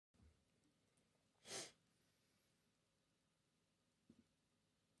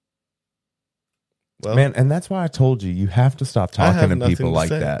Well, man, and that's why I told you have to stop talking to people like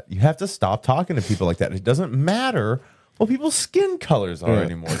that. You have to stop talking to people like that. It doesn't matter what people's skin colors are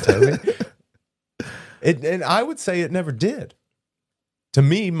anymore, Toby. And I would say it never did. To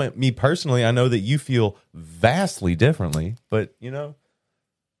me personally, I know that you feel vastly differently, but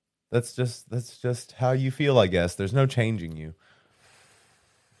that's just how you feel, I guess. There's no changing you.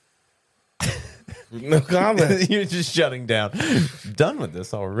 No comment. You're just shutting down. Done with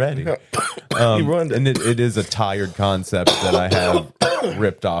this already. You ruined it. And it is a tired concept that I have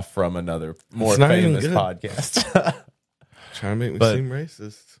ripped off from another more famous podcast. Trying to make me seem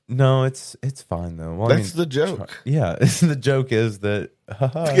racist. No, it's fine though. Well, that's the joke. Yeah, the joke is that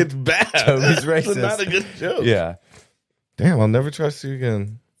it's bad. Toby's racist. It's not a good joke. Yeah. Damn, I'll never trust you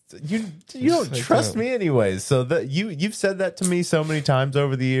again. You don't trust me anyways. So that you've said that to me so many times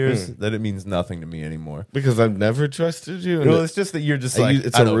over the years that it means nothing to me anymore. Because I've never trusted you. Well, it's just that you're just like,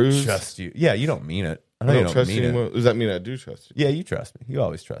 it's I a don't ruse. trust you. Yeah, you don't mean it. I don't trust you anymore. Does that mean I do trust you? Yeah, you trust me. You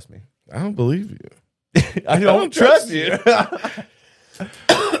always trust me. I don't believe you. I don't trust you.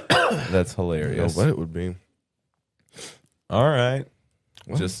 That's hilarious. What it would be. All right.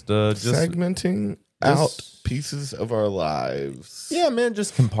 Well, just segmenting out pieces of our lives. Yeah, man,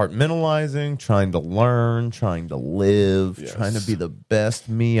 just compartmentalizing, trying to learn, trying to live, trying to be the best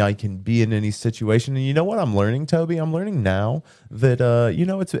me I can be in any situation. And you know what I'm learning, Toby? I'm learning now that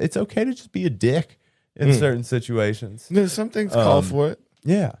it's okay to just be a dick in certain situations. There's some things call for it.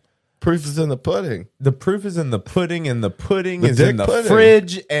 Yeah. Proof is in the pudding. The proof is in the pudding, and the pudding is in the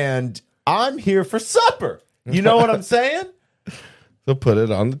fridge, and I'm here for supper. You know what I'm saying? So put it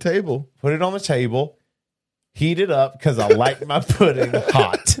on the table. Put it on the table. Heat it up because I like my pudding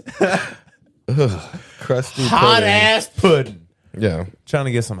hot. Crusty hot pudding. Ass pudding. Yeah. Trying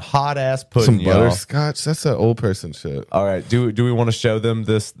to get some hot ass pudding. Some butterscotch. That's that old person shit. All right. Do we want to show them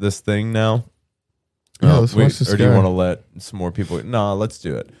this thing now? Yeah, let's watch this or do you want to let some more people? No, let's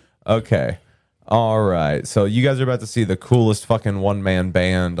do it. Okay. All right. So you guys are about to see the coolest fucking one-man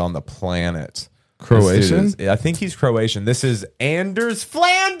band on the planet. Croatian? I think he's Croatian. This is Anders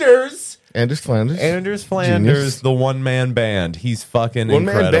Flanders. Anders Flanders? Anders Flanders, Genius. The one-man band. He's fucking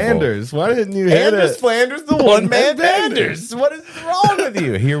incredible. One-man banders. Why didn't you hit Anders it? Flanders, the one-man banders. What is wrong with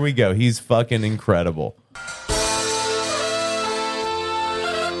you? Here we go. He's fucking incredible.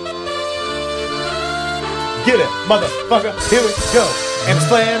 Get it, motherfucker. Here we go. Anders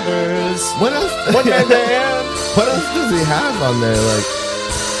Flanders. What else? One-man band. What else does he have on there? Like,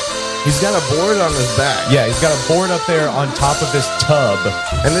 he's got a board on his back. Yeah, he's got a board up there on top of this tub.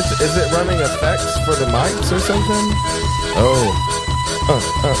 And is it running effects for the mics or something? Oh.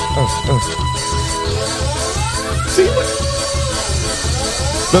 See what?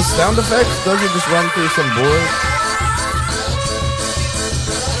 Those sound effects, those are just run through some board.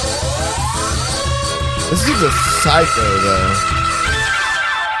 This is a psycho, though.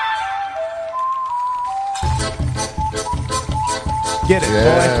 Get it,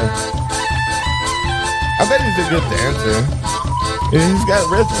 boy. I bet he's a good dancer. He's got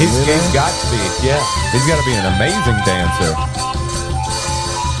rhythm. He's got to be. Yeah. He's got to be an amazing dancer.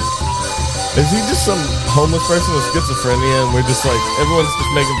 Is he just some homeless person with schizophrenia and we're just like, everyone's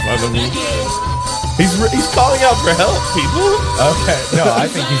just making fun of him? He's calling out for help, people. Okay. No,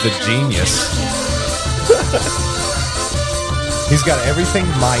 I think he's a genius. He's got everything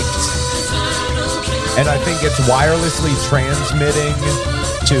mic'd. And I think it's wirelessly transmitting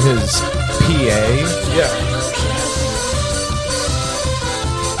to his PA. Yeah.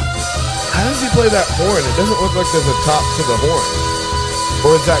 How does he play that horn? It doesn't look like there's a top to the horn.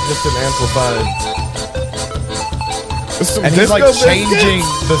 Or is that just an amplified? And he's like changing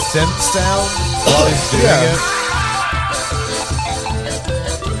the synth sound while he's doing it.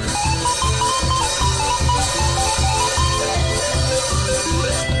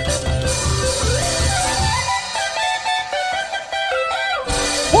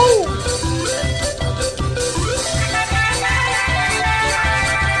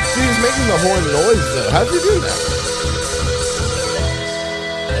 The horn noise though. How does he do that?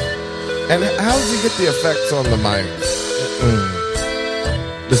 And how does he get the effects on the mic?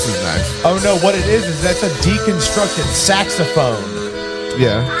 This is nice. Oh no, what it is that's a deconstructed saxophone.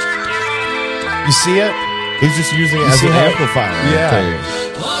 Yeah. You see it? He's just using it as an amplifier. Yeah.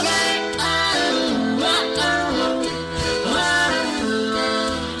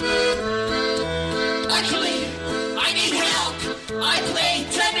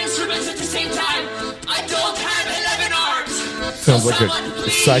 Sounds like a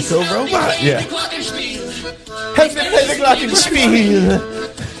psycho robot. Yeah. Help me play the glockenspiel.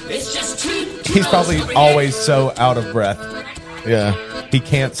 He's probably always so out of breath. Yeah. He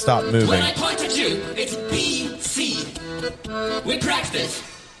can't stop moving. When I point at you,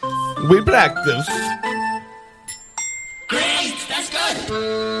 We practice. Great, that's good.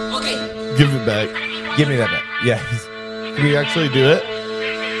 Okay. Give it back. Give me that back. Yeah. Can we actually do it?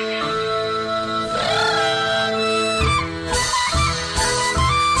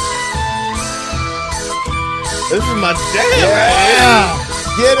 This is my jam. Yeah.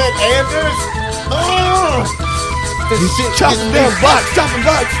 Get it, Anders. Oh. This shit Chopping down blocks. Chopping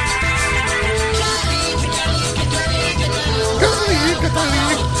blocks.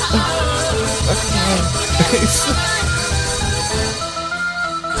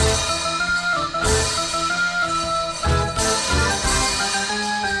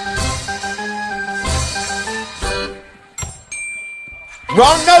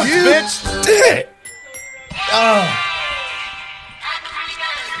 Wrong notes, bitch. Did it.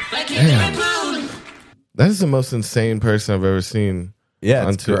 That is the most insane person I've ever seen. Yeah,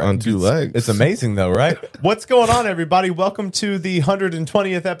 on two legs. It's amazing, though, right? What's going on, everybody? Welcome to the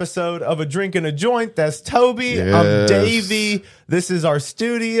 120th episode of A Drink and a Joint. That's Toby. Yes. I'm Davey. This is our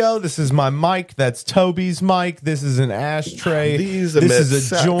studio. This is my mic. That's Toby's mic. This is an ashtray. This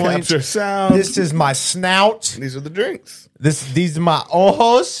is a joint. Capture sound. This is my snout. These are the drinks. These are my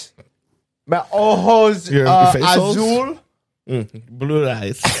ojos. My ojos Your face holes? azul. Blue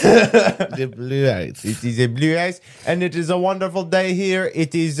eyes. The blue eyes. It is a blue eyes, and it is a wonderful day here.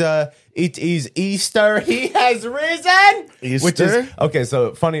 It is Easter. He has risen. Easter? Which is okay.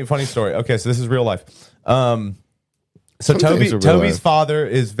 So funny story. Okay, so this is real life. So Some things are real Toby's life. father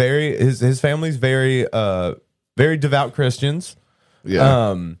is his family's very devout Christians.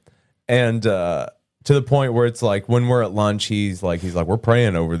 Yeah. And to the point where it's like when we're at lunch, he's like we're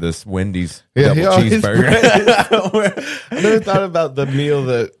praying over this Wendy's double cheeseburger. I never thought about the meal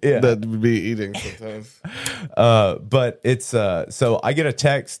that Yeah. that we'd be eating sometimes. But it's so I get a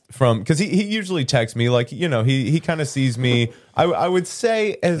text from because he usually texts me like he kind of sees me. I would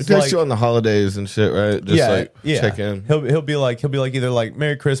say as It takes like you on the holidays and shit, right? Just check in. He'll be like either like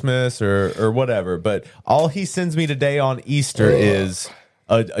Merry Christmas or whatever. But all he sends me today on Easter is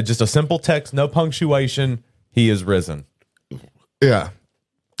just a simple text, no punctuation. He is risen. Yeah.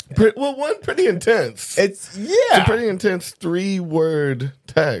 One pretty intense. It's a pretty intense 3-word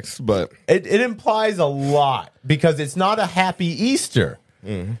text, but it implies a lot because it's not a happy Easter.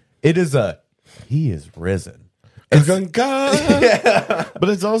 It is he is risen. yeah. But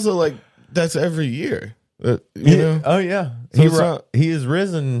it's also like that's every year. You know? Oh yeah. So he is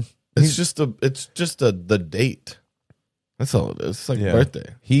risen. It's just the date. That's all it is. It's like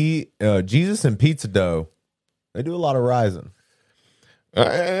birthday. Jesus and pizza dough, they do a lot of rising.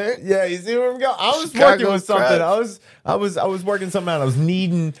 Yeah, you see where I'm going? I was Chicago working with something. crabs. I was working something out. I was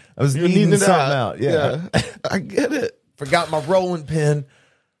needing Needing it something out. Yeah. I get it. Forgot my rolling pin.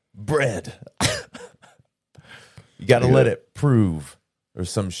 Bread. You got to let it prove or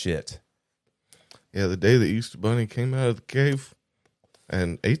some shit. Yeah, the day the Easter Bunny came out of the cave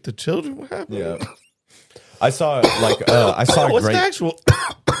and ate the children. What happened? Yeah. I saw what's the actual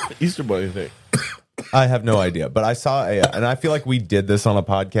Easter Bunny thing? I have no idea, but I saw and I feel like we did this on a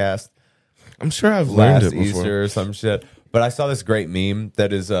podcast. I'm sure I've learned last it before. Easter or some shit. But I saw this great meme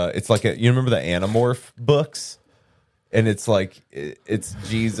that is it's like you remember the Animorph books, and it's like it's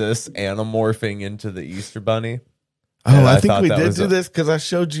Jesus animorphing into the Easter Bunny. Oh, And I think we that did was do this because I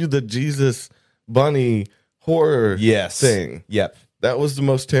showed you the Jesus Bunny horror thing. Yep. That was the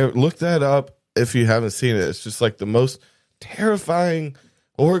most terrible. Look that up if you haven't seen it. It's just like the most terrifying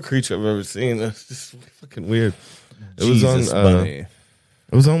horror creature I've ever seen. It's just fucking weird. It Jesus Bunny. It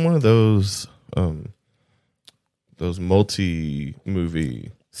was on one of those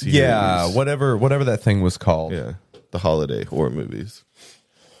multi-movie series. Yeah, whatever that thing was called. Yeah, the holiday horror movies.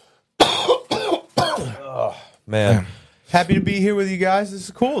 Man. Happy to be here with you guys. This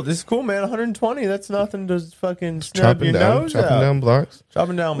is cool, man. 120. That's nothing to fucking snub your nose out. Chopping down blocks.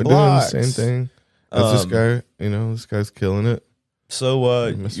 Chopping down We're blocks. doing the same thing as this guy. This guy's killing it. So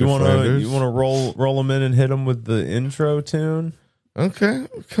Mr. you Flanders. wanna roll them in and hit them with the intro tune? Okay,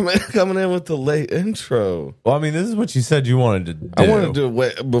 coming in with the late intro. Well, I mean, this is what you said you wanted to do. I wanted to do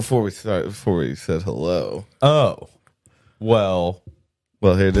it before we start. Before we said hello. Oh, well,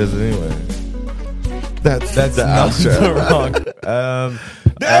 here it is anyway. That's the not outro. wrong.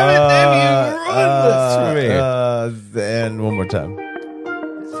 Damn it, you ruined this for me. And one more time.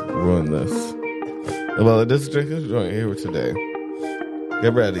 Ruin this. Well, it is drinking joint here today.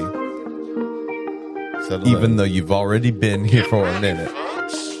 Get ready. Settle Even in. though you've already been here for a minute.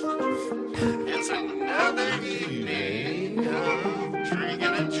 It's another evening of drinking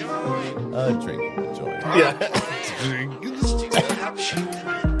and joint. Drinking the joint. Yeah. To capture your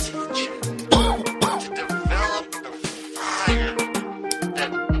attention, to develop the fire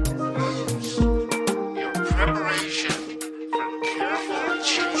that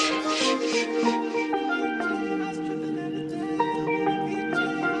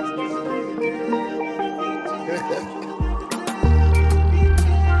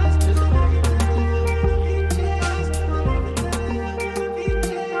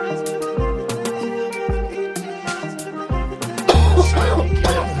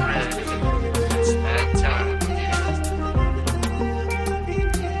It's that time again.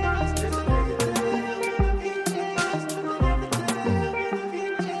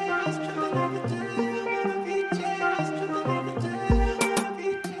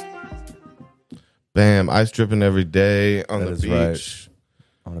 Bam, ice dripping every day on That the is beach. right.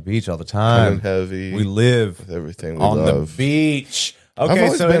 On the beach all the Coming time. heavy. We live with everything we on love. the beach. I've Okay,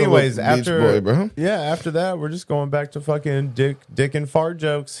 always so been a anyways, little beach after boy, bro. after that, we're just going back to fucking dick and fart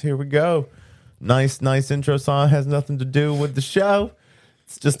jokes. Here we go. Nice intro song. Has nothing to do with the show.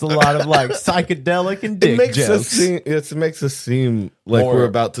 It's just a lot of like psychedelic and dick It makes us jokes. seem. It makes us seem like More- we're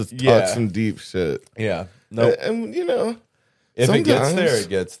about to talk yeah. some deep shit. Yeah. No. And you know, If it gets sometimes- there, it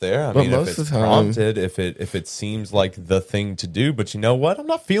gets there. I but mean, most if of it's the time- prompted, if it seems like the thing to do, but you know what? I'm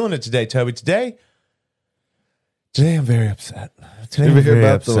not feeling it today, Toby. Today I'm very upset. Today You ever I'm hear very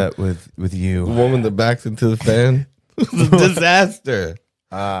about the- upset with you. the woman that backed into the fan. It was a disaster.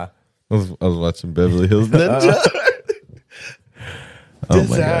 I was watching Beverly Hills Ninja. Oh my God.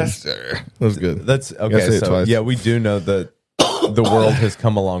 Disaster. That was good. That's Gotta okay. say it So twice. yeah, we do know that the world has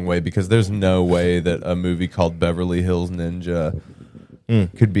come a long way because there's no way that a movie called Beverly Hills Ninja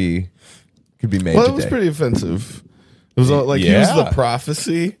could be made Well, today. it was pretty offensive. It was all, like he was Yeah. the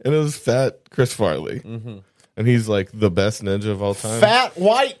prophecy, and it was fat Chris Farley, and he's like the best ninja of all time. Fat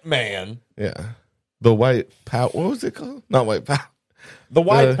white man, Yeah, the white power. What was it called? Not white power. the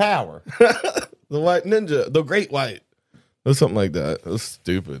white power. The white ninja, the great white. It was something like that. It was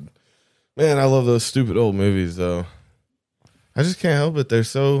stupid. Man, I love those stupid old movies though. I just can't help it. They're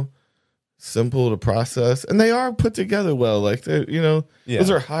so simple to process, and they are put together well. Like they're, Yeah. those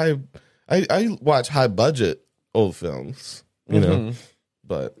are high. I watch high budget old films,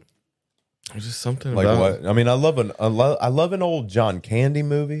 but there's just something Like about what? I mean, I love an old John Candy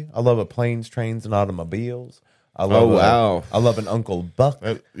movie. I love a Planes, Trains, and Automobiles. I love wow. I love an Uncle Buck.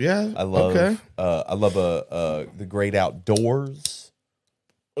 Yeah, I love Okay, I love The Great Outdoors.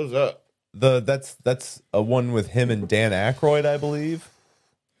 what's up? That's a one with him and Dan Aykroyd, I believe.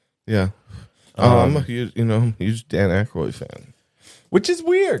 Yeah, I'm a huge, huge Dan Aykroyd fan. Which is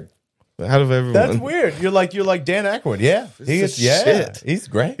weird. Out of everyone, That's weird. You're like Dan Aykroyd. Yeah, He's the shit. He's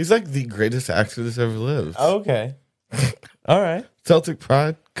great. He's like the greatest actor that's ever lived. Okay. All right. Celtic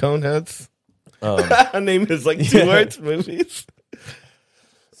Pride, Coneheads. I name his like 2 words movies.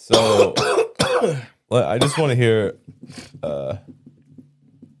 So well, I just want to hear. Oh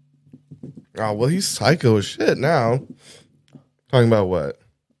well, he's psycho as shit now. Talking about what?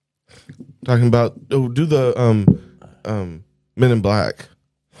 Talking about do the Men in Black.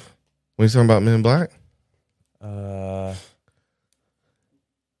 When he's talking about Men in Black,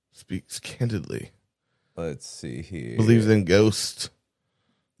 speaks candidly. Let's see here. Believes in ghosts.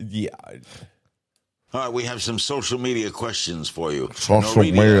 Yeah. All right, we have some social media questions for you. Social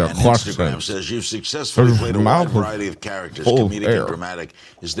Noridia media on questions. Instagram says you've successfully There's played a mouth wide variety of characters, full of comedic air. and dramatic.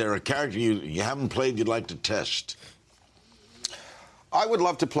 Is there a character you haven't played you'd like to test? I would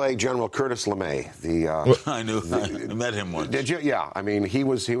love to play General Curtis LeMay. I met him once. Did you? Yeah. I mean, he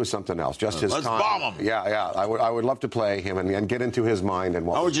was something else. Just his let's time. bomb him. Yeah. I would love to play him and get into his mind and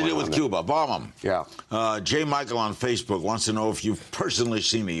what. How would was you going deal on with there. Cuba? Bomb him. Yeah. J. Michael on Facebook wants to know if you've personally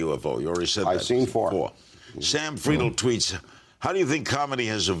seen a UFO. You already said that. I've seen 4. Sam Friedel tweets, how do you think comedy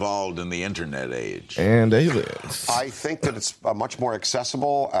has evolved in the internet age? And aliens. I think that it's much more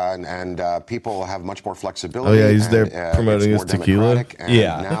accessible and people have much more flexibility. Oh, yeah, he's there and, promoting it's his more tequila. democratic, And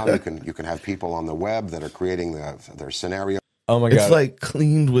Yeah. now you can have people on the web that are creating their scenario. Oh my god. It's like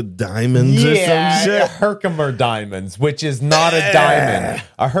cleaned with diamonds or some shit. Herkimer diamonds, which is not a diamond.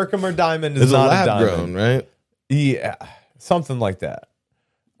 A Herkimer diamond is It's a not a lab diamond. grown, right? Yeah, something like that.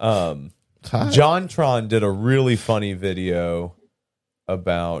 Hot. John Tron did a really funny video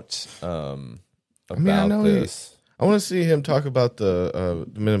about I know this. I want to see him talk about the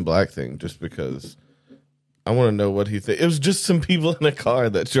Men in Black thing, just because I want to know what he thinks. It was just some people in a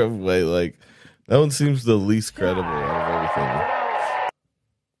car that drove away. Like that one seems the least credible out of everything.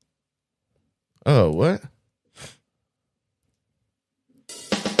 Oh, what?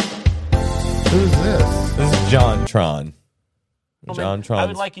 Who's this? This is John Tron. John Tron. I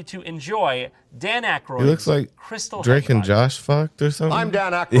would like you to enjoy Dan Aykroyd. He looks like Crystal Drake and Headlights. Josh fucked or something. I'm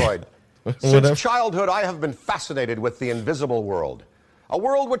Dan Aykroyd. Whatever. Since childhood, I have been fascinated with the invisible world. A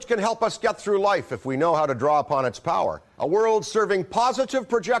world which can help us get through life if we know how to draw upon its power. A world serving positive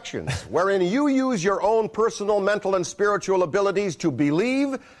projections, wherein you use your own personal, mental, and spiritual abilities to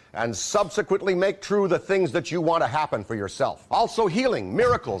believe and subsequently make true the things that you want to happen for yourself. Also healing,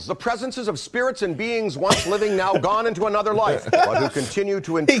 miracles, the presences of spirits and beings once living, now gone into another life, but who continue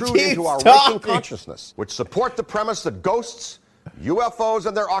to intrude into our waking consciousness, which support the premise that ghosts, UFOs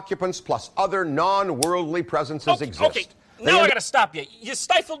and their occupants, plus other non-worldly presences exist. Okay, now I gotta stop you. You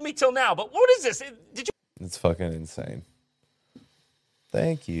stifled me till now, but what is this? Did you... It's fucking insane.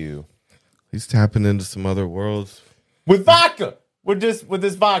 Thank you. He's tapping into some other worlds. With vodka! With this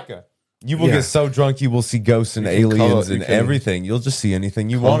vodka. You will get so drunk you will see ghosts and aliens and everything. You'll just see anything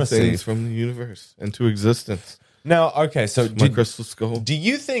you want to see. From the universe into existence. Now, okay, so my crystal skull. Do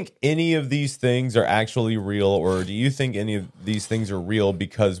you think any of these things are actually real, or do you think any of these things are real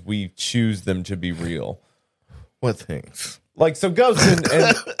because we choose them to be real? What things? Like, so ghosts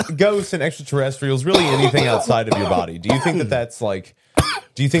and ghosts and extraterrestrials, really anything outside of your body. Do you think that that's like...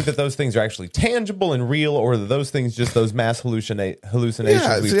 Do you think that those things are actually tangible and real, or are those things just those mass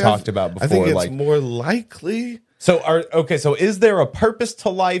hallucinations we've talked about before? I think it's more likely. So, so is there a purpose to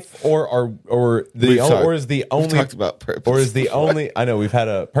life, or is the only talked about purpose, or is the only? I know we've had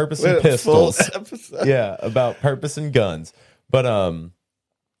a purpose and pistols, yeah, about purpose and guns, but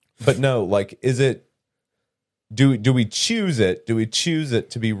no, like, is it? Do we choose it? Do we choose it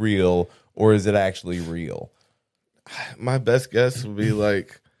to be real, or is it actually real? My best guess would be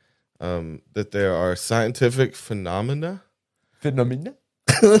like that there are scientific phenomena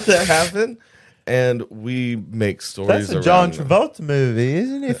that happen, and we make stories. That's a John Travolta movie,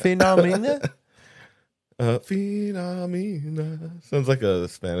 isn't it? Phenomena. Phenomena sounds like a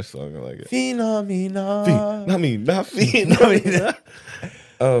Spanish song. I like it. Phenomena. Phenomena.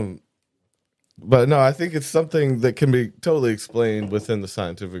 But no, I think it's something that can be totally explained within the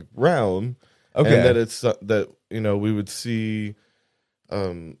scientific realm. Okay, and that it's that we would see.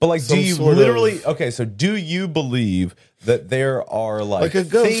 But like, do you literally? Okay, so do you believe that there are like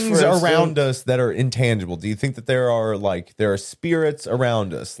things around us that are intangible? Do you think that there are spirits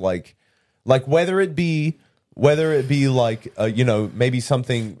around us, like whether it be like maybe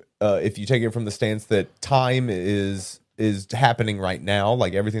something if you take it from the stance that time is happening right now,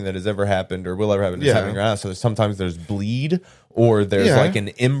 like everything that has ever happened or will ever happen is happening right now. So sometimes there's bleed, or there's like an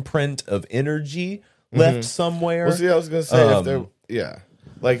imprint of energy left somewhere. Well, see, I was gonna say if there,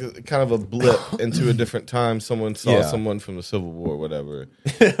 like kind of a blip into a different time. Someone saw someone from the Civil War, whatever,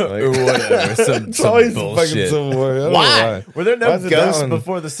 or whatever. Some always bullshit. Fucking Civil War. Why? Were there no ghosts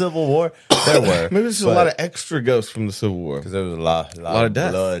before the Civil War? There were. Maybe there's a lot of extra ghosts from the Civil War because there was a lot of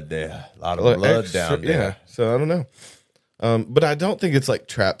blood there, a lot of blood down there. Yeah, so I don't know. But I don't think it's like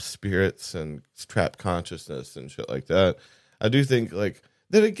trapped spirits and trapped consciousness and shit like that. I do think like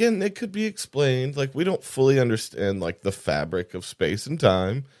that again, it could be explained. Like we don't fully understand like the fabric of space and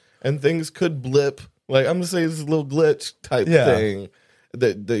time, and things could blip. Like I'm gonna say it's a little glitch type thing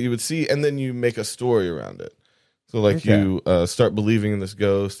that you would see, and then you make a story around it. So like you start believing in this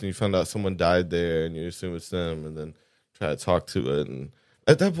ghost, and you find out someone died there, and you assume it's them, and then try to talk to it. And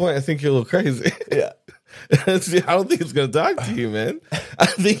at that point, I think you're a little crazy. Yeah. See, I don't think it's gonna talk to you, man. I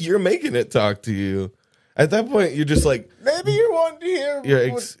think you're making it talk to you. At that point, you're just like maybe you want to hear. Maybe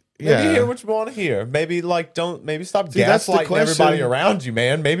hear what you want to hear. Maybe like maybe stop gaslighting everybody around you,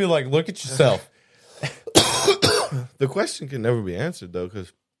 man. Maybe like look at yourself. The question can never be answered though,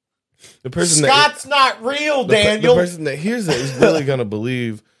 because the person Scott's not real, Daniel. The person that hears it is really gonna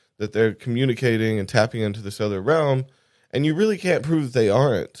believe that they're communicating and tapping into this other realm, and you really can't prove that they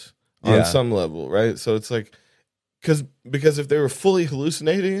aren't on some level, right? So it's like. Because if they were fully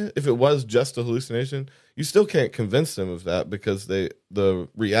hallucinating it, if it was just a hallucination, you still can't convince them of that because the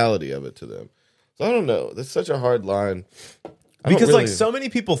reality of it to them. So I don't know. That's such a hard line. Because like so many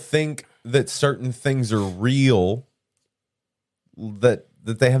people think that certain things are real that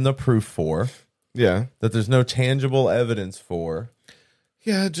they have no proof for. Yeah. That there's no tangible evidence for.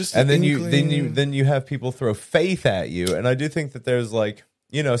 Yeah, just and then you have people throw faith at you, and I do think that there's like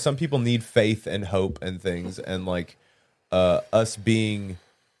some people need faith and hope and things, and like us being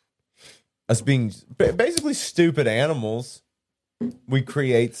basically stupid animals, we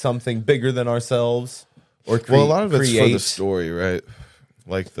create something bigger than ourselves, or a lot of it's for the story, right?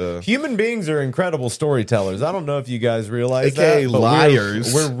 Like the human beings are incredible storytellers. I don't know if you guys realize AKA that, but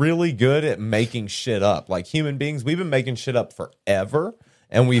liars. We're really good at making shit up. Like human beings, we've been making shit up forever.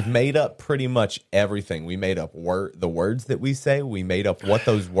 And we've made up pretty much everything. We made up the words that we say. We made up what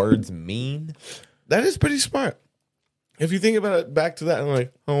those words mean. That is pretty smart. If you think about it back to that, I'm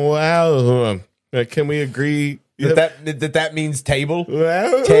like, oh, wow. Can we agree? That means table.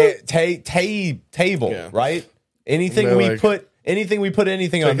 Table, Yeah. right? Anything They're we like- put anything on,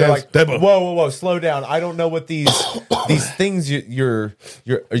 like they're that's like, table. whoa, slow down. I don't know what these things you're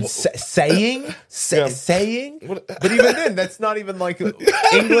saying, saying. But even then, that's not even like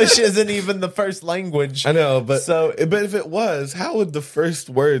English isn't even the first language. I know, but So- but if it was, how would the first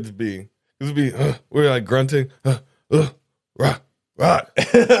words be? It would be we're like grunting, rock, rock, rock,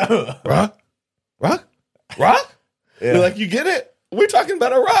 rock, rock. Yeah. You're like, you get it? We're talking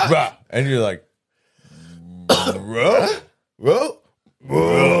about a rock. And you're like, Row,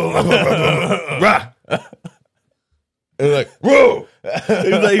 rock. And like, whoa.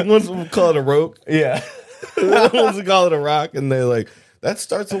 He wants to call it a rope. yeah. He wants to call it a rock, and they're like, that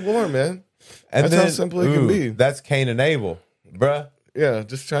starts a war, man. And That's how simple it can be. That's Cain and Abel, bruh. Yeah,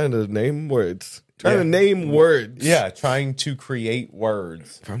 just trying to name words. Trying to name words. Yeah, trying to create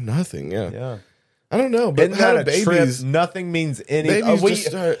words. From nothing, yeah. Yeah. I don't know, but Isn't how that do a trip? babies... Nothing means anything. Babies just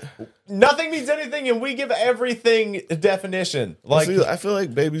start... Nothing means anything, and we give everything a definition. Like, See, I feel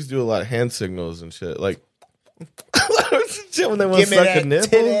like babies do a lot of hand signals and shit. Like, shit when they want to give me suck that a nipple.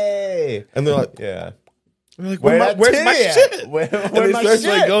 titty. And they're like, Yeah. they're like Where where's that my titty at? shit? Where And they my start shit?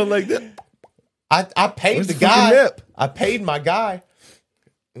 like going like that. I paid Where's the the fucking guy. nip? I paid my guy.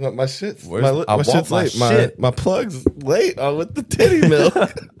 My shit's Where's- my I want shit's my late. shit. My plug's late with the titty milk.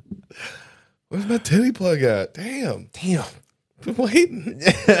 Where's my titty plug at? Damn. Been waiting.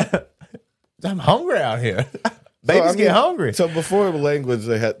 I'm hungry out here. Babies get hungry. So before language,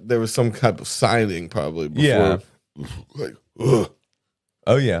 there was some kind of signing probably. Before, Yeah. Like, ugh.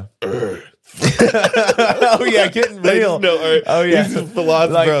 Oh yeah. Oh yeah, getting real. Oh yeah. He's a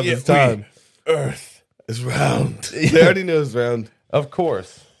philosopher Like, of yeah, his time. Earth. It's round. They already knew it's round. Of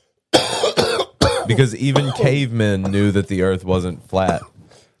course. Because even cavemen knew that the earth wasn't flat.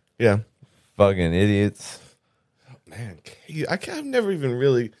 Yeah. Fucking idiots. Man, I've never even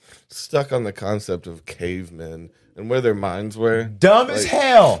really stuck on the concept of cavemen and where their minds were. Dumb as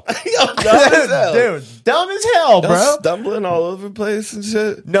hell. Dumb as hell. Dude, dumb as hell, bro. Stumbling all over the place and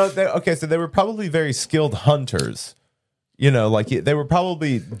shit. No, so they were probably very skilled hunters. You know, like they were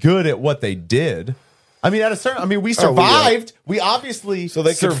probably good at what they did. I mean, we survived. We obviously So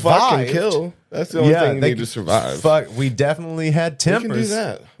they could fucking kill. That's the only thing you need to survive. Fuck, we definitely had We tempers. can do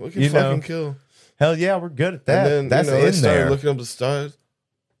that. We can You know. fucking kill. Hell yeah, we're good at that. And then, That's they in started there. looking up the stars.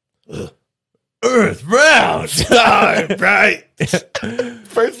 Earth round. Star bright.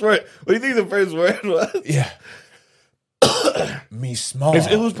 First word. What do you think the first word was? Yeah. Me small.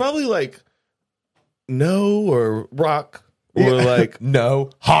 It was probably like no or rock or like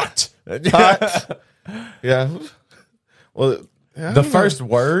no hot. hot. Yeah. Well, I The don't know. first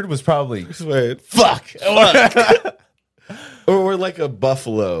word was probably First word. fuck. Or like a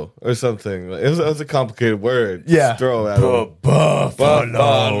buffalo or something. It was a complicated word. to Yeah. throw at them.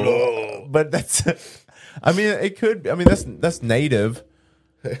 Buffalo. But that's. I mean, it could. I mean, that's native.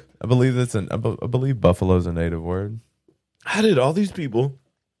 I believe I believe buffalo's a native word. How did all these people,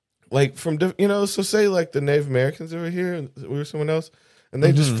 like from so say like the Native Americans over here and we were someone else, and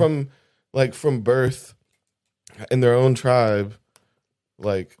they just from birth in their own tribe,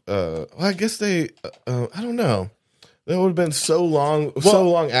 like I guess they I don't know. That would have been so long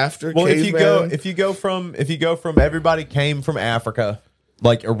after. Well, caveman. if you go from everybody came from Africa,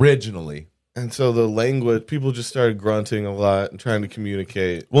 like originally. And so the language, people just started grunting a lot and trying to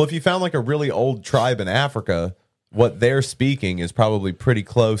communicate. Well, if you found like a really old tribe in Africa, what they're speaking is probably pretty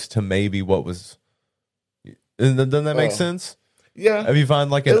close to maybe what was. Doesn't that make sense? Yeah. If you find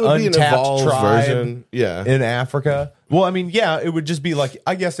like an It would be untapped evolved tribe version. Yeah. in Africa, well, I mean, yeah, it would just be like,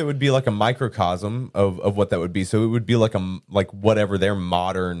 I guess it would be like a microcosm of what that would be. So it would be like whatever their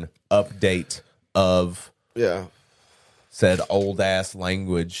modern update of Yeah. said old ass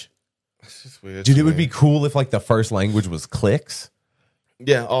language. It's just weird. Dude, to it would me. be cool if like the first language was clicks,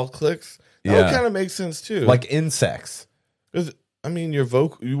 Yeah, all clicks. That Yeah. would kind of make sense too. like insects. 'Cause, I mean, your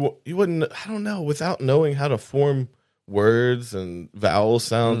vocal, you wouldn't, I don't know, without knowing how to form words and vowel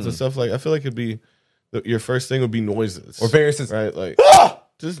sounds and stuff, like, I feel like it'd be, your first thing would be noises. Or various. right? Like,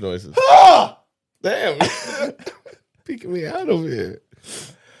 just noises. Damn. Peeking me out over here.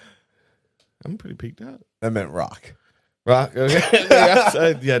 I'm pretty peeked out. That meant rock. Rock.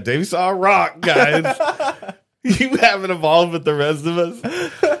 Okay. Yeah, Davey saw a rock, guys. You haven't evolved with the rest of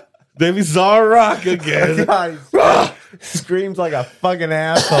us. Davey saw a rock again. Guys, screams like a fucking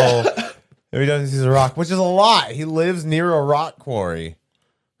asshole if he doesn't see a rock, which is a lie. He lives near a rock quarry.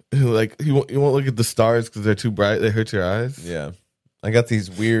 Like, you won't look at the stars because they're too bright. They hurt your eyes. Yeah. I got these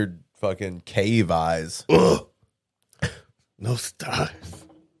weird fucking cave eyes. Ugh. No stars.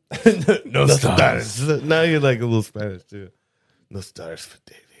 No stars. Now you're like a little Spanish too. No stars for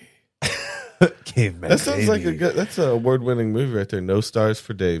Davy. Caveman. That sounds like Davey. that's an award-winning movie right there. No stars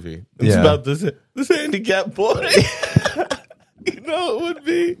for Davy. It's Yeah. about this handicapped boy. You know it would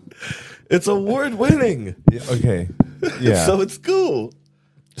be. It's award-winning. Okay. Yeah. So it's cool.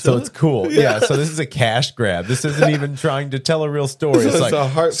 So it's cool. Yeah. So this is a cash grab. This isn't even trying to tell a real story. It's It's like, a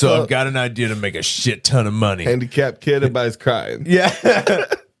heartfelt- so I've got an idea to make a shit ton of money. Handicapped kid, everybody's crying. Yeah.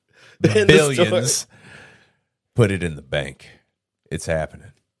 In the Billions. Put it in the bank. It's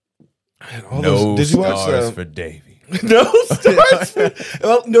happening. All No did you watch stars for Davy. No stars?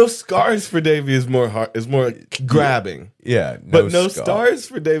 Well, no scars for Davy is more grabbing. Yeah. But no stars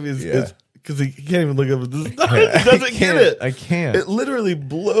for Davy is because he can't even look up at the stars. He doesn't get it. I can't. It literally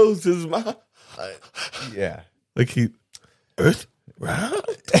blows his mind. Yeah. Like Earth round.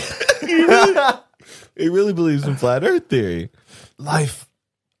 He really believes in flat Earth theory. Life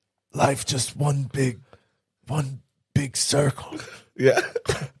just one big circle. Yeah.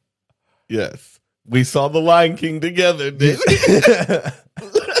 Yes. We saw the Lion King together, didn't we?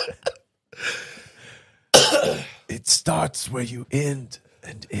 It starts where you end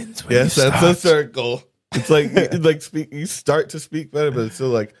and ends where Yes, you that's start. a circle. It's like you start to speak better, but it's still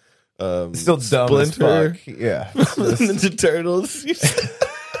like Still dumb as Splinter, fuck. Yeah. Ninja Turtles.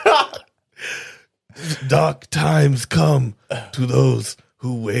 Dark times come to those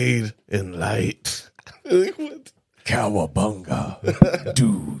who wade in light. Like, what? Cowabunga.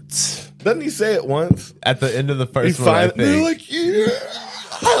 Dudes. Doesn't he say it once? At the end of the He first one, I finally, they're think. like, yeah.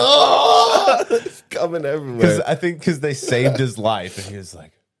 It's coming everywhere. Because they saved his life, and he was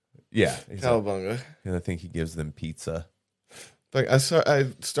like, yeah. He's like, Cowabunga. and I think he gives them pizza. Like I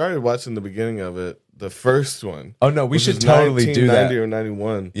started watching the beginning of it, the first one. Oh, no, we which should is totally do that. 1990 or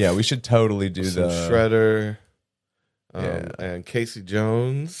 91. Yeah, we should totally do Some the Shredder, Yeah. and Casey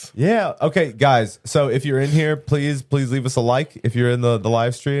Jones. Yeah. Okay, guys. So if you're in here, please leave us a like if you're in the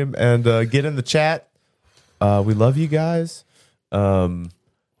live stream and get in the chat. We love you guys.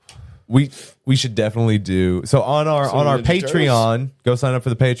 We should definitely do so on our Ninja Patreon. Go sign up for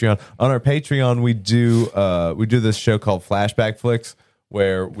the Patreon. On our Patreon, we do this show called Flashback Flicks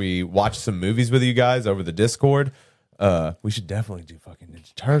where we watch some movies with you guys over the Discord. We should definitely do fucking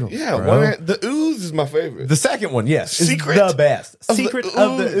Ninja Turtles. Yeah, bro. the Ooze is my favorite. The second one, yes, is Secret the best. of the Secret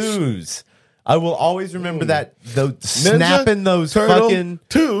of the Ooze. Ooze. I will always remember that. Those Ninja snapping those Turtle fucking.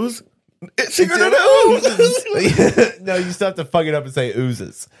 twos. It's Secret of the Ooze. No, you still have to fuck it up and say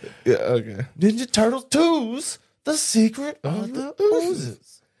oozes. Yeah, okay. Ninja Turtles 2's The Secret of the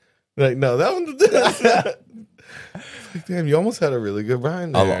Oozes. Like, no, that one's like, damn, you almost had a really good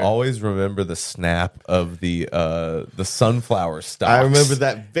rhyme there. I'll always remember the snap of the sunflower stalks. I remember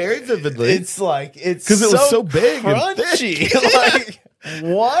that very vividly. It's like it's 'Cause it was so big and crunchy. thick. Like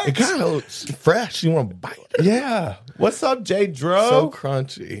what? It kind of fresh. You want to bite it. Yeah. What's up, Jay Dro? So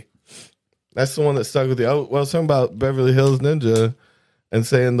crunchy. That's the one that stuck with you. Well, I was talking about Beverly Hills Ninja and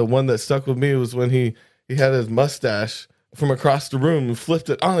saying the one that stuck with me was when he had his mustache from across the room and flipped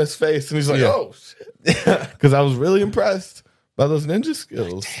it on his face. And he's like, oh, shit. Because I was really impressed by those ninja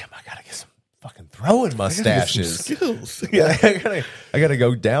skills. Damn, I gotta get some fucking throwing mustaches. Skills. Yeah, I gotta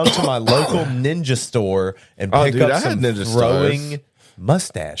go down to my local ninja store and pick dude, I up had some ninja throwing stars.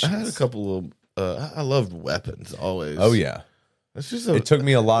 mustaches. I had a couple of, I loved weapons always. Oh yeah, It's just it took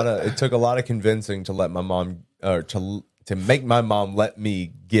a lot of convincing to let my mom or to make my mom let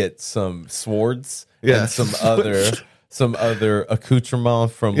me get some swords Yeah. and some other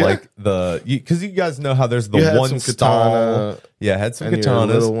accoutrement from like because you guys know how there's the You had one some stall. katana Yeah, I had some and your katanas.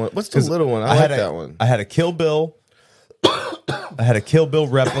 little one. What's the 'Cause little one? I like that one. I had a Kill Bill. I had a Kill Bill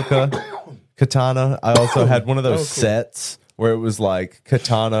replica katana. I also had one of those cool. sets where it was like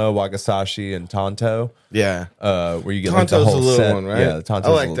katana, wagasashi, and tanto. Yeah. Where you get like the Tanto's whole the little set. one, right? Yeah, the Tanto's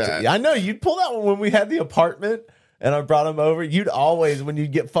I like the little that. Yeah, I know. You'd pull that one when we had the apartment. And I brought him over. You'd always, when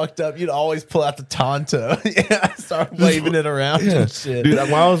you'd get fucked up, you'd always pull out the Tanto. Yeah, start waving it around and shit. Dude,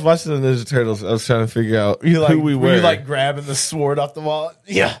 while I was watching the Ninja Turtles, I was trying to figure out You like, who we were. you like grabbing the sword off the wall?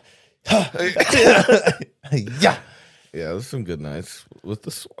 Yeah. Yeah. Yeah, there's some good nights with the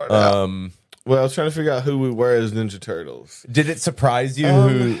sword out. Well, I was trying to figure out who we were as Ninja Turtles. Did it surprise you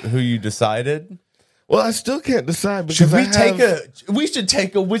who you decided? Well, I still can't decide because Should we we should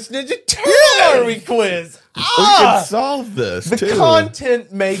take a Which Ninja Turtle are we quiz? We can solve this The too.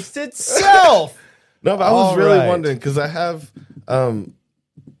 content makes itself. No, but I was All really right. wondering because I have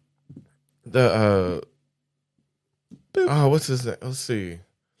what's his name? Let's see.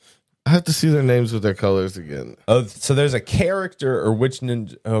 I have to see their names with their colors again. Oh, so there's a character or which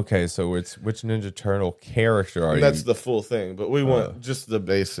ninja? Okay, so it's which Ninja Turtle character are you? That's the full thing, but we want just the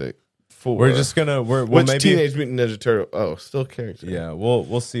basic. We're just gonna which maybe Teenage Mutant Ninja Turtle? Oh, still character. Yeah,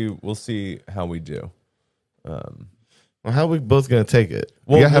 we'll see how we do. Well, how are we both gonna take it?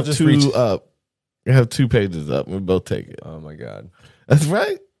 We'll we gotta have just two up. We have 2 pages up. We both take it. Oh my god, that's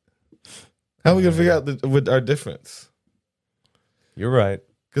right. How are we gonna figure out with our difference? You're right.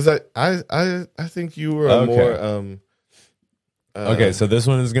 Because I think you were more. Okay, so this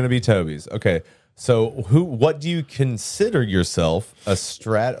one is going to be Toby's. Okay, so what do you consider yourself a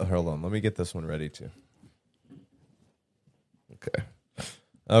Hold on, let me get this one ready too.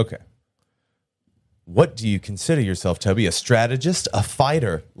 Okay. What do you consider yourself, Toby? A strategist, a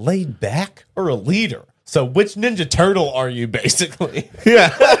fighter, laid back, or a leader? So which Ninja Turtle are you, basically? Yeah,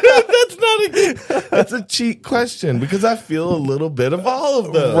 that's a cheat question because I feel a little bit of all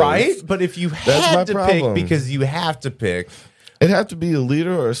of those. Right? But if you had to pick, because you have to pick, it'd have to be a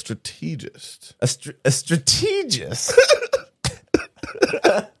leader or a strategist. A strategist?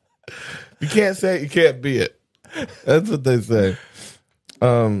 You can't say it, you can't be it. That's what they say.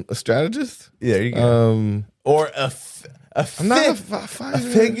 A strategist? Yeah, there you go. Or I'm not a fighter. A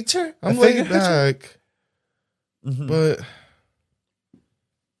figure? I'm laid back. Mm-hmm. But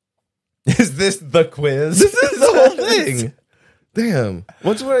is this the quiz? This is the whole thing. Damn.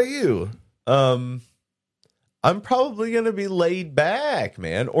 Which one are you? I'm probably gonna be laid back,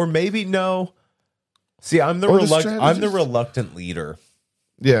 man. Or maybe no. See, I'm the reluctant leader.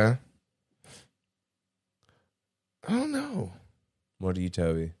 Yeah. I don't know. What are you,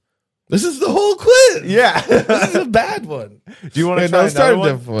 Toby? This is the whole quiz. Yeah. This is a bad one. Do you want to try another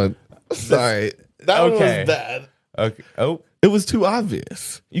one? Different one? Sorry. That one was bad. Okay. Oh. It was too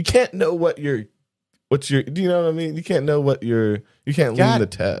obvious. You can't know what you're do you know what I mean? You can't know you can't lean the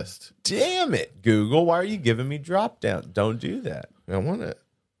test. Damn it, Google. Why are you giving me drop down? Don't do that. I want it.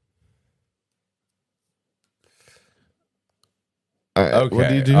 All right, okay. What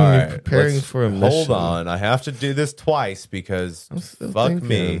do you do when you're preparing for a mission? Hold on. I have to do this twice because fuck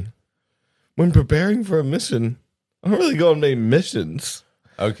me. When preparing for a mission, I don't really go and name missions.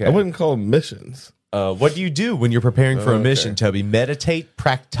 Okay. I wouldn't call them missions. What do you do when you're preparing for a mission, Toby? Meditate,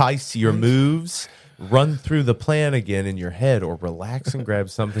 practice your moves, run through the plan again in your head, or relax and grab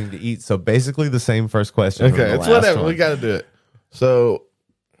something to eat. So basically the same first question. Okay, it's whatever. One. We got to do it. So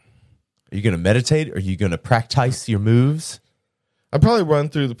are you going to meditate? Or are you going to practice your moves? I'll probably run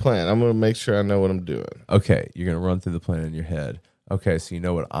through the plan. I'm going to make sure I know what I'm doing. Okay, you're going to run through the plan in your head. Okay, so you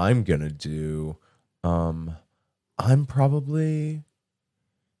know what I'm going to do. I'm probably...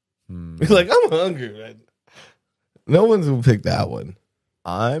 Like, I'm hungry, man. No one's going to pick that one.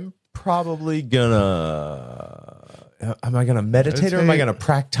 I'm probably going to... Am I going to meditate or am I going to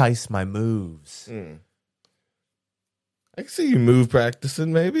practice my moves? I can see you move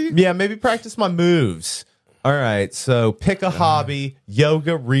practicing, maybe. Yeah, maybe practice my moves. All right, so pick a hobby,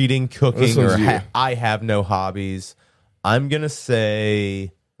 yoga, reading, cooking, or I have no hobbies. I'm going to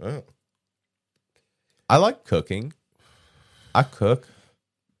say I like cooking. I cook.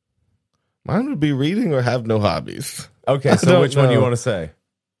 Mine would be reading or have no hobbies. Okay, so which one do you want to say?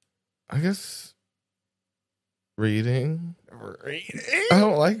 I guess reading. I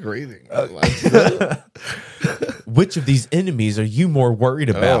don't like reading. Which of these enemies are you more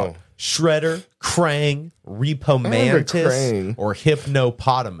worried about? Shredder, Krang, Repo Mantis, or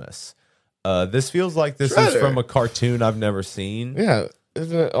Hypnopotamus? This feels like this is from a cartoon I've never seen. Yeah,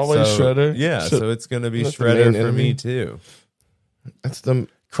 isn't it always Shredder? Yeah, so it's going to be Shredder for me too. That's the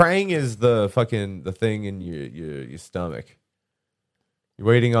Krang is the thing in your stomach. You're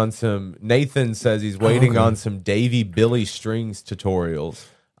waiting on some. Nathan says he's waiting on some Davy Billy Strings tutorials.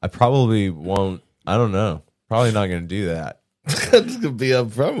 I probably won't. I don't know. Probably not going to do that. I'm just gonna be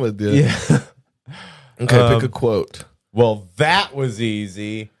upfront with you. Yeah. Okay, pick a quote. Well, that was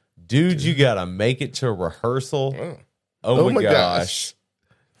easy, dude. You gotta make it to rehearsal. Oh my gosh.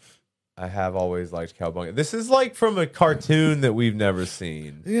 I have always liked Cowabunga. This is like from a cartoon that we've never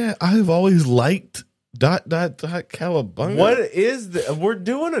seen. Yeah, I've always liked ... Cowabunga. What is we're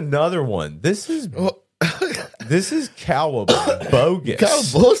doing another one. This is this is Cowabunga. Cow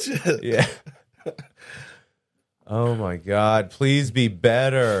bullshit. Yeah. Oh my God! Please be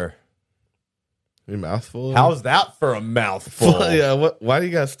better. Your mouthful. How's that for a mouthful? Yeah. Why do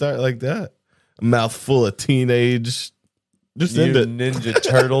you gotta start like that? A mouthful of teenage. Just you end it. Ninja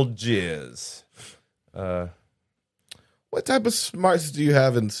Turtle jizz. What type of smarts do you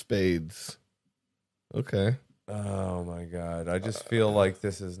have in spades? Okay. Oh my God! I just feel like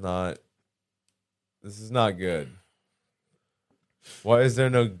this is not good. Why is there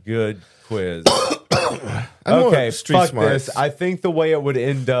no good quiz? I'm more Okay, street fuck smarts. this. I think the way it would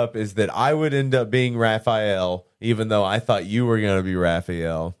end up is that I would end up being Raphael, even though I thought you were going to be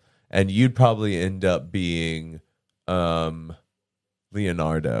Raphael, and you'd probably end up being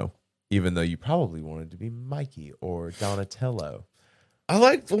Leonardo, even though you probably wanted to be Mikey or Donatello. I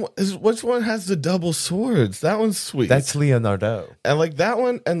like which one has the double swords? That one's sweet. That's Leonardo. I like that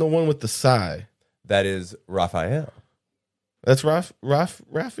one and the one with the sigh. That is Raphael. That's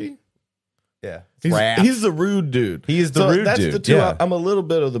Rafi? Yeah. He's the rude dude. He is the rude that's dude. The two. Yeah. I'm a little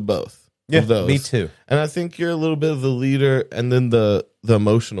bit of the both. Yeah, of those. me too. And I think you're a little bit of the leader and then the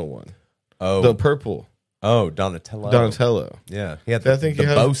emotional one. Oh. The purple. Oh, Donatello. Yeah. He had I think the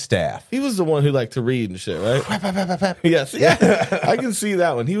bow staff. He was the one who liked to read and shit, right? Yes. Yeah. I can see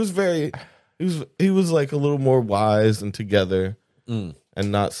that one. He was like a little more wise and together and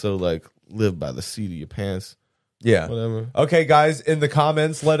not so like live by the seat of your pants. Yeah. Whatever. Okay, guys, in the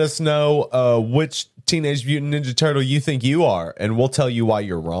comments, let us know which Teenage Mutant Ninja Turtle you think you are, and we'll tell you why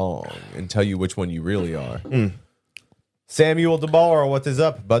you're wrong and tell you which one you really are. Samuel DeBar, what is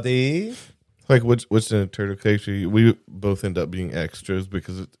up, buddy? Like which Ninja Turtle character? We both end up being extras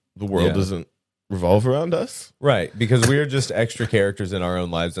because the world doesn't revolve around us. Right, because we're just extra characters in our own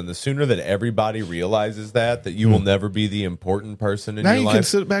lives, and the sooner that everybody realizes that you will never be the important person in Now your you life. can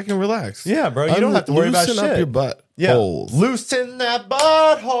sit back and relax. Yeah, bro, you don't have to worry about Loosen up shit. your butt Yeah. holes. Loosen that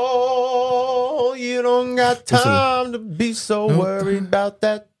butthole. You don't got time to be so worried about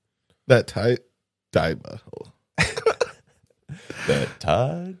that. That tight butthole. That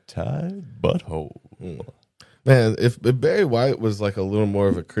tied butthole. Man, if Barry White was like a little more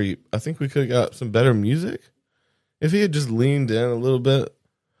of a creep, I think we could have got some better music. If he had just leaned in a little bit.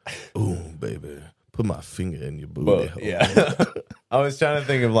 Ooh, baby, put my finger in your booty hole. Yeah. I was trying to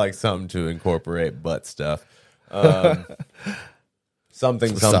think of like something to incorporate butt stuff.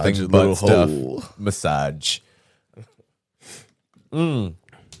 Something your butt little stuff. hole. Massage.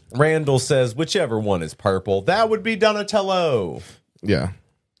 Randall says, whichever one is purple, that would be Donatello. Yeah.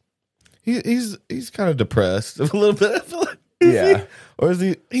 He's kind of depressed a little bit. I feel like. Yeah. Or is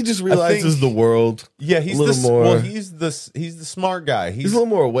he just realizes the world. Yeah, he's a little more. Well, he's the smart guy. He's a little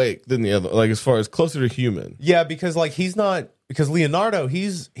more awake than the other, like as far as closer to human. Yeah, because like because Leonardo,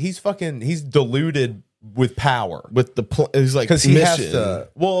 he's deluded with power. With the he's like Because he has to.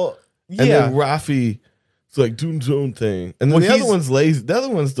 Well, yeah. And then Rafi is like doing his own thing, and then Well, the other one's lazy. The other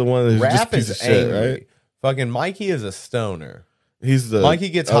one's the one that's just a Raph piece is of shit, angry. right? Fucking Mikey is a stoner. Mikey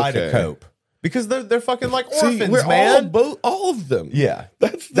gets high to cope because they're fucking like orphans, See, we're man. all of them. Yeah,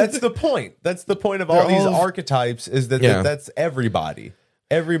 that's the point. That's the point of all these archetypes is that that's everybody.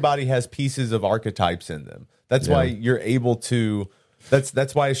 Everybody has pieces of archetypes in them. That's why you're able to.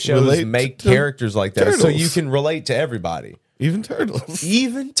 That's why shows make characters like that, so you can relate to everybody. Even turtles.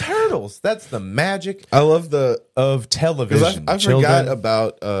 Even turtles. That's the magic. I love of television. I forgot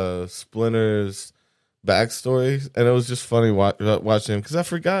about Splinter's backstory, and it was just funny watching him because I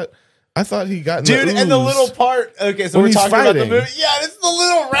forgot. I thought he got in Dude, the ooze. and the little part. Okay, so When we're he's talking about the fighting. movie. Yeah, it's the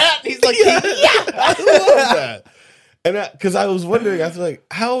little rat. He's like, I love that. And because I was wondering, I was like,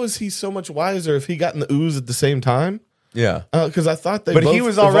 how is he so much wiser if he got in the ooze at the same time? yeah. Because I thought they But both he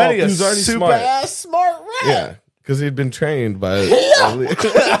was already evolved. He was already super smart. ass smart rat. Yeah, because he'd been trained by.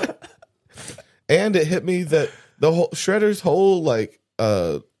 And it hit me that the whole Shredder's whole like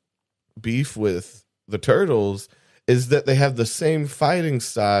beef with the turtles is that they have the same fighting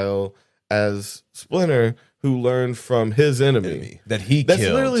style as Splinter, who learned from his enemy that he That's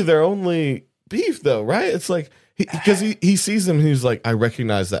killed. literally their only beef, though, right? It's like because he sees them and he's like, I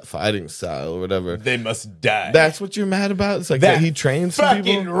recognize that fighting style or whatever. They must die. That's what you're mad about. It's like that he trains some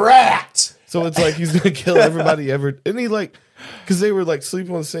fucking people. rat. So it's like he's gonna kill everybody ever. And he like, because they were like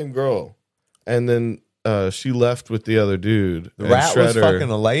sleeping with the same girl, and then she left with the other dude. The rat was fucking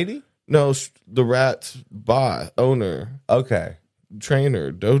a lady. No, the rat's owner, Okay.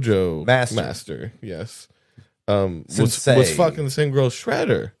 trainer, dojo Master. Yes, was Sensei. fucking the same girl,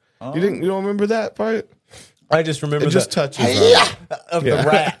 Shredder. You don't remember that part? I just remember It just touches of Yeah. the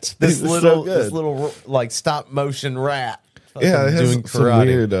rat. This It's so little, good. like stop motion rat. Yeah, it has doing some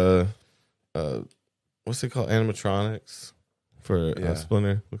karate. weird what's it called, animatronics for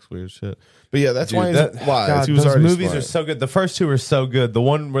Splinter. Looks weird shit. But yeah, that's why he's wise. God, He was those already movies smart. are so good. The first two are so good. The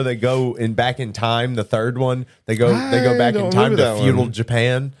one where they go back in time. The third one, they go back in don't time remember to that feudal one.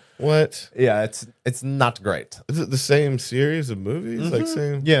 Japan. What? Yeah, it's not great. Is it the same series of movies? Like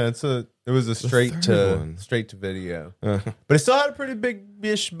same? Yeah, it was a straight third to one. video, but it still had a pretty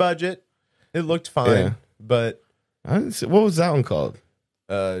big-ish budget. It looked fine, Yeah. but I didn't see, what was that one called?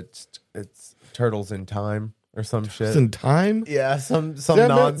 it's Turtles in Time. or some shit. Just in time? Yeah, some Yeah,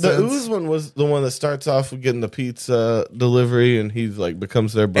 nonsense. the Ooze one was the one that starts off with getting the pizza delivery, and he's like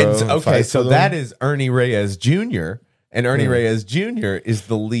becomes their bro. And okay, so that is Ernie Reyes Jr. And Ernie Reyes Jr. is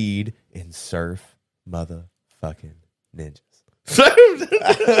the lead in Surf Motherfucking Ninjas.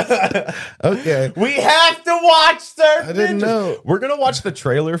 Okay. We have to watch Surf Ninjas. I didn't know. We're going to watch the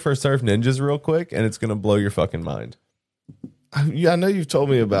trailer for Surf Ninjas real quick, and it's going to blow your fucking mind. Yeah, I know you've told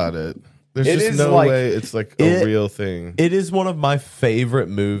me about it. There's It just is no like- way it's like a real thing. It is one of my favorite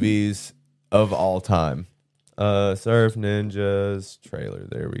movies of all time. Surf Ninjas trailer.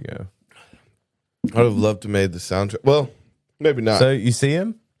 There we go. I would have loved to made the soundtrack. Well, maybe not. So you see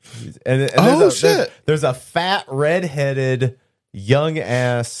him? And Shit. There's a fat, redheaded, young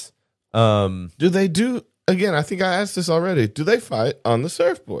ass. Do they do again? I think I asked this already. Do they fight on the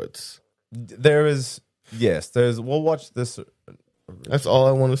surfboards? There is, yes. We'll watch this. That's all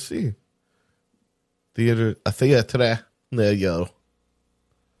I want to see. Theater. There you go.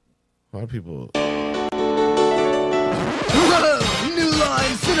 A lot of people. Whoa! New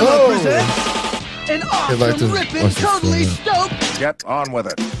Line Cinema presents an awesome, like to ripping, watch this totally film. stoked Get on with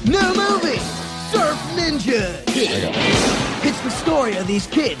it. new movie, Surf Ninjas. It's the story of these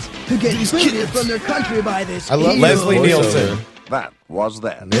kids who get booted from their country by this I love evil- Leslie voiceover. Nielsen. That was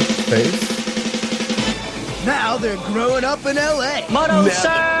then. Nick face. Now they're growing up in L.A. Moto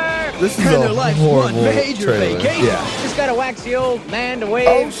surf! This is And a their life's one horrible major trailer. vacation. Yeah. Just got a waxy old man to wave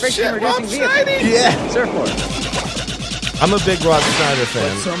Oh friction shit, Rob reducing Schneider! vehicle. Yeah. Surfboard. I'm a big Rob Schneider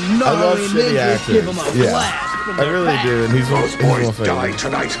fan. Some I love gnarly shitty ninjas give them actors. a blast from I their really past. do, and he's one of my favorites.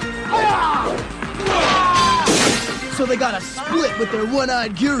 tonight. So they gotta split with their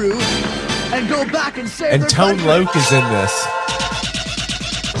one-eyed guru and go back and save And their Tone country. Loc is in this.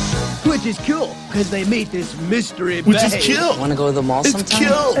 Which is cool, because they meet this mystery Which babe. is kill. Want to go to the mall It's sometime?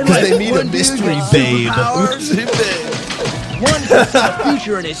 kill. And Because like they meet a one dude mystery gets babe. superpowers, one gets a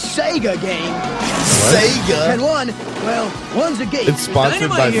future in his Sega game, Sega. and one's a geek. It's sponsored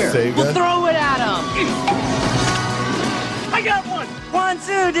by Dynamite here. Sega. Throw it at him! I got one! 1, 2,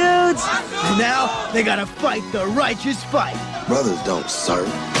 dudes! And now they gotta fight the righteous fight. Brothers don't serve.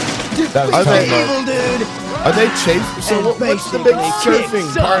 Defeat That was the Tone Loc. evil dude. Are they chasing? So And what's the big basically surfing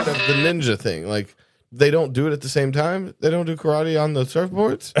kicks part up. of the ninja thing? Like, they don't do it at the same time? They don't do karate on the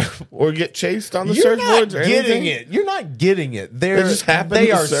surfboards? Or get chased on the You're not surfboards or getting anything? it. You're not getting it. They just happen they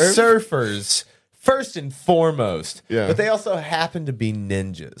to are surf? surfers first and foremost. Yeah. But they also happen to be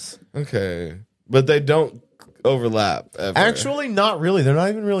ninjas. Okay. But they don't overlap ever. Actually, not really. They're not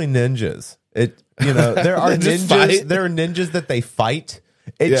even really ninjas. There are They just ninjas. fight? There are ninjas that they fight.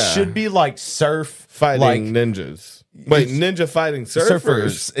 It Yeah. should be like surf fighting like ninjas. Wait, ninja fighting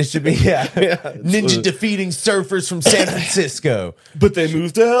surfers? It should be Yeah, ninja so- defeating surfers from San Francisco. But they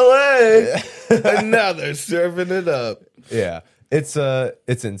moved to LA. And now they're surfing it up. Yeah, it's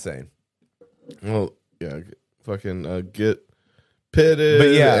insane. Well, yeah, fucking get pitted. But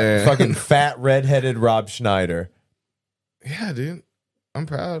yeah, and- fucking fat redheaded Rob Schneider. Yeah, dude. I'm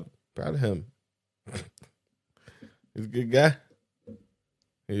proud of him. He's a good guy.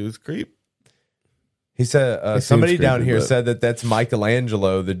 He was creep. He said seems somebody down creepy, here but- said that's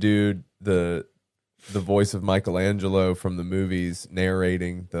Michelangelo, the dude, the voice of Michelangelo from the movies,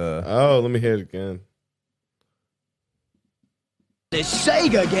 narrating the. Oh, let me hear it again. This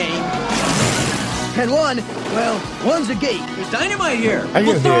Sega game. And one's a geek. There's dynamite here. I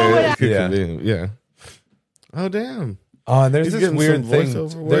can hear it. Could Yeah. be, yeah. Oh, damn. Oh, and there's He's this getting weird some thing.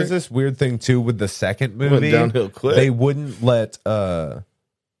 voiceover work. There's this weird thing too with the second Went movie. downhill quick. They wouldn't let.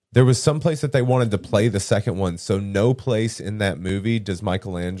 There was some place that they wanted to play the second one, so no place in that movie does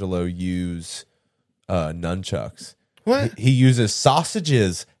Michelangelo use nunchucks. What? He uses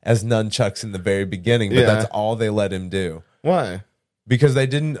sausages as nunchucks in the very beginning, but Yeah. that's all they let him do. Why? Because they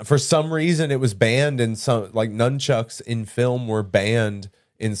didn't, for some reason, it was banned in some, like nunchucks in film were banned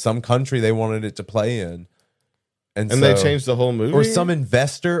in some country they wanted it to play in. And They so- changed the whole movie? Or some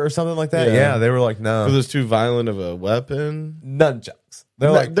investor or something like that. Yeah. Yeah, they were like, no. Because it's too violent of a weapon? Nunchucks. They're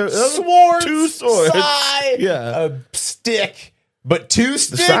No, like, they're- swords, two swords. sai, Yeah. a stick. But two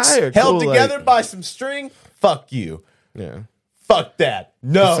sticks sai are held cool, together like- by some string? Fuck you. Yeah. Fuck that.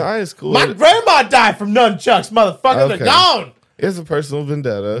 No. sai is cool. My grandma died from nunchucks, motherfucker. Okay. They're gone. He has a personal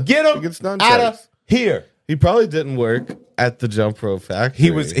vendetta. Get him against out nunchucks. of here. He probably didn't work at the jump rope factory.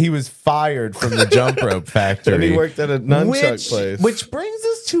 He was fired from the jump rope factory. And he worked at a nunchuck place. Which brings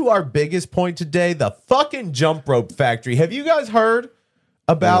us to our biggest point today, the fucking jump rope factory. Have you guys heard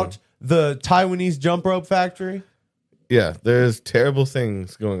about the Taiwanese jump rope factory? Yeah, there's terrible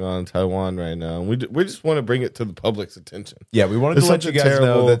things going on in Taiwan right now, and we just want to bring it to the public's attention. Yeah, we wanted It's to let such you a guys know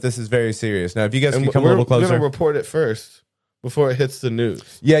terrible- that this is very serious. Now, if you guys And can come a little we're closer. going to report it first before it hits the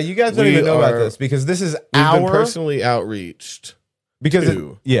news. Yeah, you guys don't We even know about are- this because this is We've been our personally outreached. because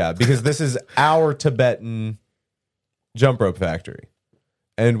to. because this is our Tibetan jump rope factory,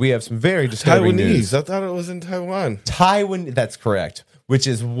 and we have some very disturbing news. Taiwanese. I thought it was in Taiwan. Taiwan, that's correct. Which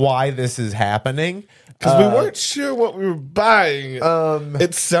is why this is happening. Because we weren't sure what we were buying.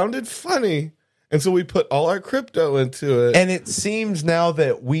 It sounded funny. And so we put all our crypto into it. And it seems now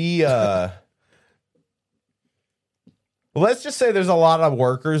that we let's just say there's a lot of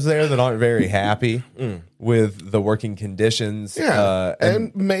workers there that aren't very happy with the working conditions. Yeah.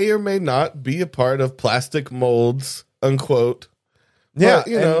 And may or may not be a part of plastic molds, unquote. Yeah, But,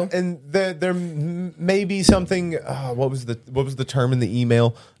 you know. and there may be something. What was the term in the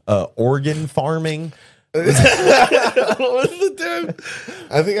email? Organ farming. What was the term?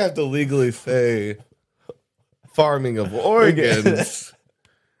 I think I have to legally say farming of organs.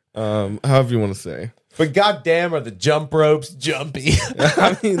 However you want to say. But goddamn, are the jump ropes jumpy?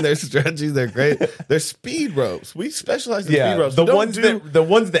 I mean, they're stretchy. They're great. They're speed ropes. We specialize in speed ropes. the We don't ones do-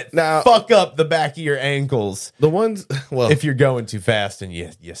 that Now- fuck up the back of your ankles the ones. Well, if you're going too fast and you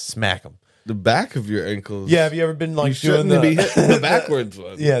smack them. the back of your ankles. Yeah, have you ever been like you shouldn't doing be hitting the backwards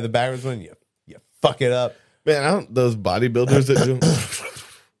one. Yeah, the backwards one. You fuck it up. Man, I don't. Those bodybuilders that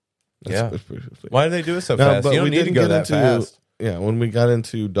do. Yeah. Why do they do it so No, fast? but You don't we need to didn't go get that into. fast. Yeah, when we got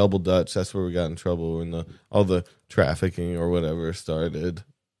into double dutch, that's where we got in trouble. When all the trafficking or whatever started,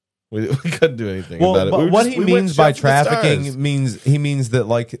 we couldn't do anything about it. But We what just- he we went means by shot for the stars. trafficking means that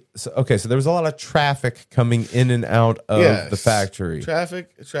like so there was a lot of traffic coming in and out of Yes. the factory. Traffic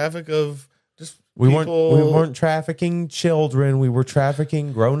of just We people. weren't trafficking children. We were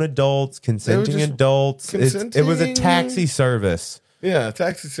trafficking grown adults, consenting just adults. It was a consenting- taxi service. Yeah,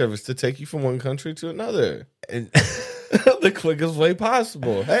 taxi service to take you from one country to another. And The quickest way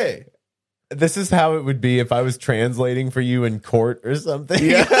possible. Hey. this is how it would be if I was translating for you in court or something.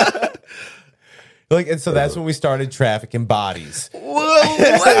 Yeah. And so that's when we started trafficking bodies.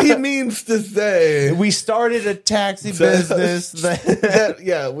 Well, what he means to say. We started a taxi business.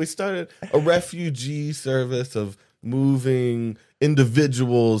 We started a refugee service of moving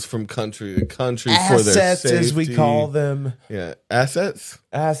individuals from country to country for their Assets, safety. as we call them. Yeah, assets.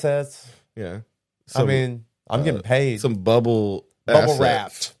 Assets. Yeah, I mean, I'm getting paid. some bubble Bubble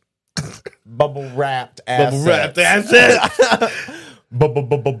assets. Bubble wrapped assets. Bubble wrapped assets.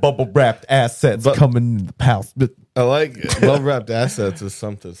 Bubble wrapped assets coming in the house. I like it. Bubble wrapped assets is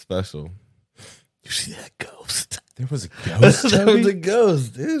something special. You see that ghost? There was a ghost. That was a Toby?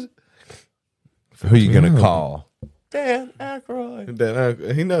 ghost, dude. Who you gonna call? Dan Aykroyd.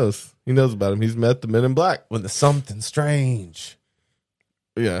 Dan, he knows. He knows about him. He's met the Men in Black. When there's something strange.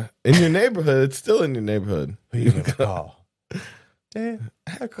 Yeah, in your neighborhood. It's still in your neighborhood. Who you gonna call? Dan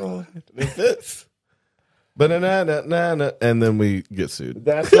Aykroyd. It fits. Ba-na-na-na-na-na. And then we get sued.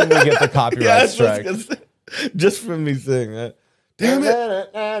 That's when we get the copyright that's what I strike. was gonna say. Just from me saying that. Damn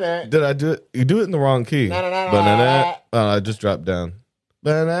it. Did I do it? You do it in the wrong key. Ba-na-na. Oh, I just dropped down.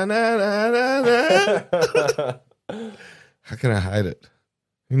 Ba-na-na-na-na-na. How can I hide it?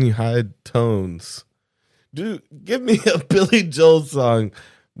 Can you hide tones? Dude, give me a Billy Joel song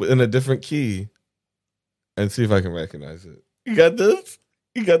in a different key and see if I can recognize it. You got this?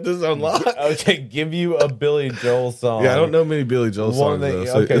 You got this on lock? Okay, give you a Billy Joel song. Yeah, I don't know many Billy Joel One songs, that- though,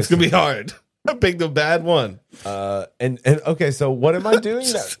 so okay, it's going to be hard. I picked a bad one. And okay, so what am I doing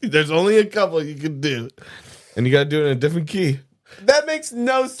now? There's only a couple you can do. And you got to do it in a different key. That makes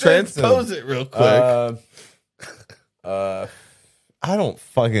no sense. Transpose it real quick. I don't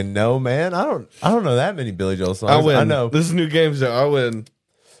fucking know, man. I don't know that many Billy Joel songs. I win. I know. This is new games there. I win.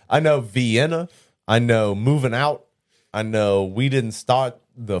 I know Vienna. I know Moving Out. I know We Didn't Start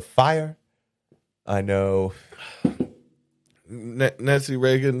the Fire. I know Nancy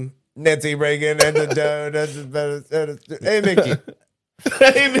Reagan. Nancy Reagan and the Hey Mickey.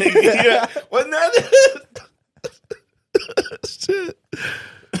 Hey, Mickey. Yeah. Wasn't that it? Shit.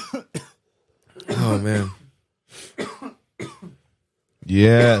 Oh, man.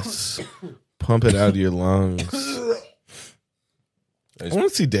 Yes. Pump it out of your lungs. I want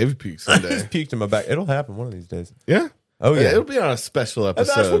to see David Peak someday. Just puked in my back. It'll happen one of these days. Yeah? Oh yeah. It'll be on a special And that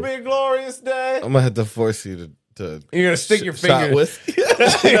episode. will be a glorious day. I'm going to have to force you to You're gonna stick your shot finger. whiskey.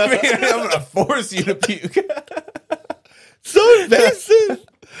 I'm gonna force you to puke. So invasive.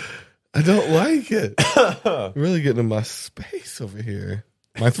 I don't like it. You're really getting in my space over here.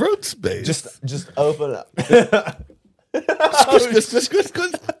 My throat space. Just open up. squish.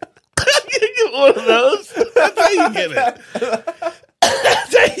 One of those. That's how you get it.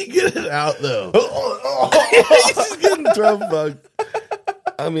 That's how you get it out, though. He's just getting throat fucked.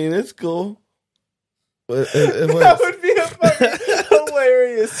 I mean, it's cool. That would be a fucking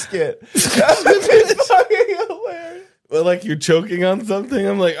hilarious skit. That would be fucking hilarious. Well, like you're choking on something.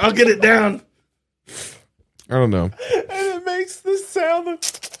 I'm like, I'll get it down. I don't know. And it makes the sound of...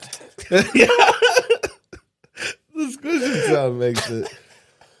 Yeah. The squishing sound makes it.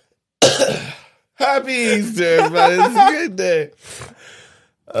 Happy Easter, everybody. It's a good day.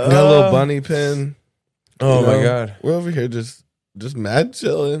 Got a little bunny pin. Oh, my God. We're over here just mad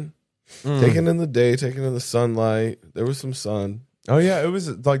chilling. Taking in the day, taking in the sunlight. There was some sun. Oh, yeah. It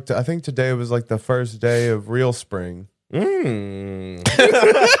was like, I think today was like the first day of real spring. Now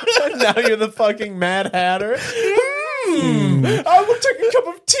you're the fucking Mad Hatter. I will take a cup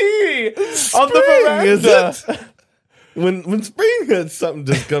of tea on the veranda. When spring hits, something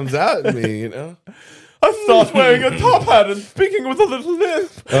just comes out at me, you know? I start wearing a top hat and speaking with a little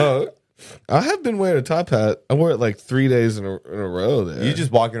lisp. Oh, I have been wearing a top hat. I wore it like 3 days in a row there. You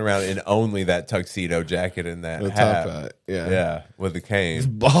just walking around in only that tuxedo jacket and that hat. Top hat. Yeah. Yeah, with the cane. His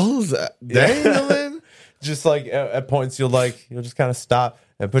balls dangling. Just like at points you'll just kind of stop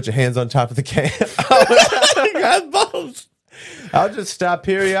and put your hands on top of the cane. I got balls. I'll just stop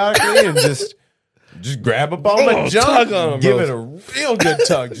periodically and just grab a ball and jump tug on 'em, give bro. it a real good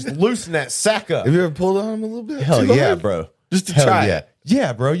tug. Just loosen that sack up. Have you ever pulled on him a little bit? Hell Too yeah, hard? bro. Just to Hell try yeah. it.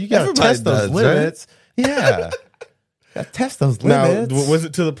 Yeah, bro. You gotta Everybody test those does, limits. Right? Yeah. Gotta test those Now, limits. was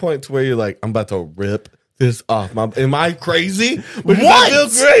it to the point to where you're like, I'm about to rip this off my... Am I crazy? Because What? I feel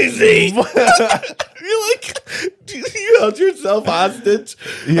crazy. You're like, you held yourself hostage.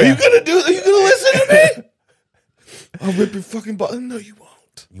 Yeah. Are you going to listen to me? I'll rip your fucking balls. No, you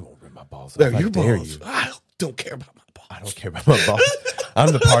won't. You won't rip my balls They're off. your I dare balls. you. I don't care about my balls. I don't care about my balls.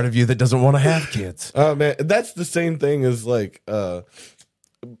 I'm the part of you that doesn't want to have kids. Oh, man. That's the same thing as like a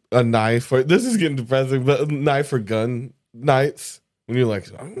knife. Or, this is getting depressing, but a knife or gun nights. When you're like...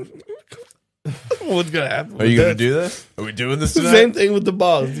 What's gonna happen? Are you gonna do this? Are we doing this It's the tonight? same thing with the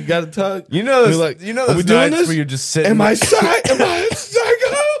balls. You got to tug. You know this. You're like, you know are we those doing nights this? where you're just sitting. Am I psycho? Am I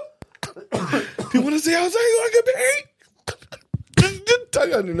psycho? Do you want to see how psycho I can be? Just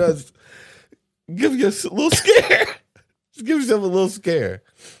tug on your nuts. Give you a little scare. Just give yourself a little scare.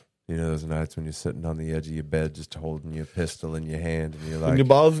 You know those nights when you're sitting on the edge of your bed, just holding your pistol in your hand, and you're like, And your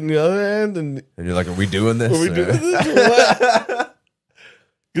balls in the other hand, and and you're like, "Are we doing this? are we doing this?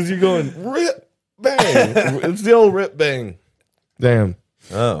 Because you're going rip bang. It's the old rip bang. Damn.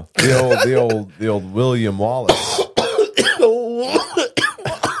 Oh, the old William Wallace.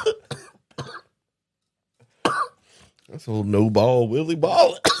 That's old no ball Willie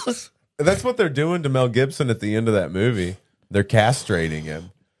Ball. That's what they're doing to Mel Gibson at the end of that movie. They're castrating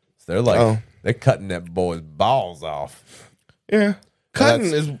him. So they're like, they're cutting that boy's balls off. Yeah.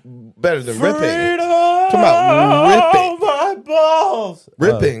 Cutting that's- is better than ripping. Freedom! Talking about ripping. My balls.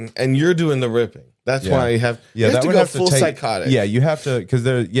 Ripping, and you're doing the ripping. That's Yeah. why you have, Yeah, you have that to would go have full to take, psychotic. Yeah, you have to because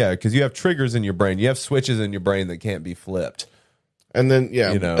you have triggers in your brain. You have switches in your brain that can't be flipped. And then,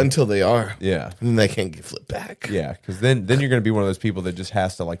 You know. until they are. Yeah. And then they can't get flipped back. Yeah, because then you're going to be one of those people that just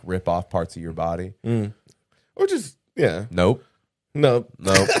has to like rip off parts of your body. Or just, yeah. Nope. No.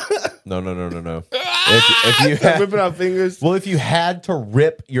 No. No. If you had, Ripping out fingers. well, if you had to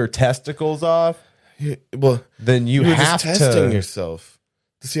rip your testicles off, Well, then you you were have just testing to. yourself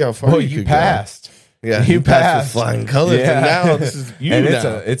to see how far Well, you you could passed. go. Yeah, You you passed passed. with flying colors, Yeah. and now this is you and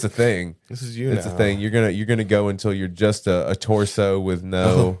now. it's a thing. This is you It's now. a thing. You're gonna go until you're just a torso with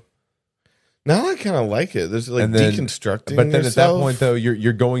no. Now I kind of like it. There's like And then- deconstructing But then yourself. at that point, though,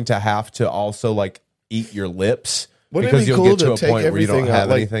 you're going to have to also like eat your lips Wouldn't because it be you'll cool get to a take point where you don't everything have out,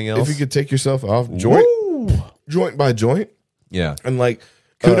 like, anything else. If you could take yourself off joint by joint Yeah. and like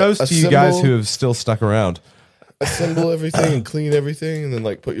Kudos to you guys assemble- who have still stuck around. assemble everything and clean everything and then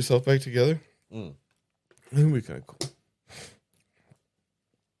like put yourself back together. That would be kind of cool.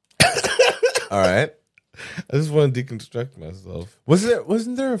 All right. I just want to deconstruct myself.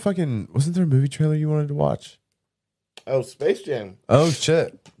 Wasn't there a movie trailer you wanted to watch? Oh, Space Jam. Oh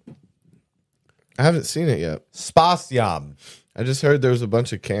shit. I haven't seen it yet. Space Jam. I just heard there was a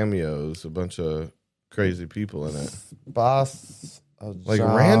bunch of cameos, a bunch of crazy people in it. Space Like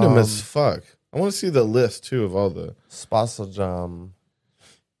random as fuck. I want to see the list too of all the. Space Jam.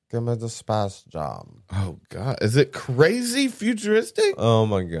 Give me the Space Jam. Oh god, is it crazy futuristic? Oh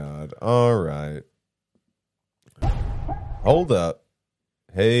my god. All right. Hold up.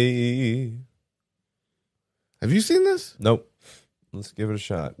 Hey. Have you seen this? Nope. Let's give it a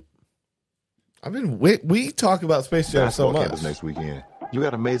shot. I've been we talk about Space Jam so much. next weekend. You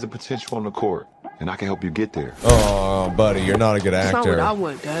got amazing potential on the court, and I can help you get there. Oh, buddy, you're not a good That's not what I actor.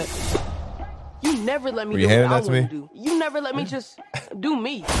 want, Dad. You never let me Were do you what handing I that to want me? to do. You never let me just do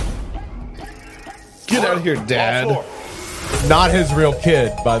me. Get out of here, Dad. Not his real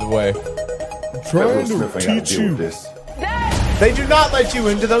kid, by the way. Trying to teach you. They do not let you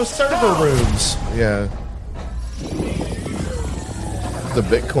into those server rooms. Yeah. The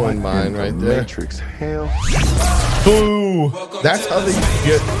Bitcoin mine right there. Matrix, hell. Boo! That's how they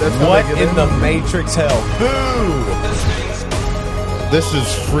get. That's how What they get in the Matrix hell? Boo! This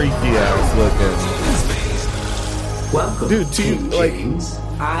is freaky ass looking. Welcome, Dude, like James.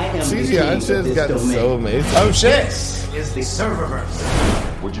 I am the king CGI of shit has this gotten domain. so amazing. Oh shit! This is the serververse.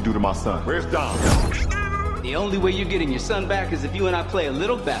 What'd you do to my son? Where's Dom? The only way you're getting your son back is if you and I play a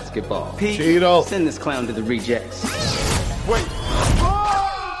little basketball. Pete, Cheeto. send this clown to the rejects. Wait.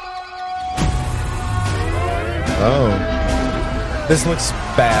 Oh, This looks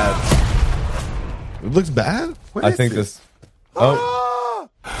bad. it looks bad. What I is think it? this. Oh,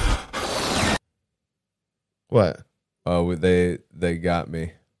 What? oh, they got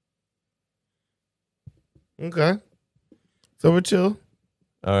me. Okay. So we're chill.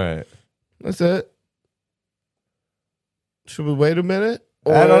 All right. That's it. Should we wait a minute?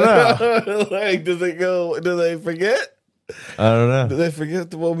 I don't know. Like, does it go? Do they forget? I don't know. Do they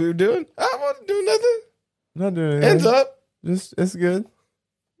forget what we were doing? I don't want to do nothing. Not doing anything. Hands up. Just it's good.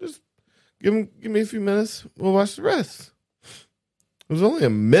 Give me a few minutes. We'll watch the rest. It was only a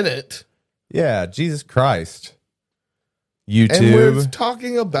minute. Yeah, Jesus Christ. And we're YouTube.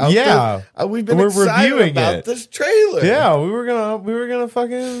 talking about Yeah. we've been We're excited reviewing about it. this trailer. Yeah, we were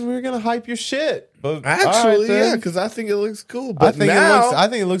gonna hype your shit. But Actually, all right, yeah, then. because I think it looks cool. I But think now, I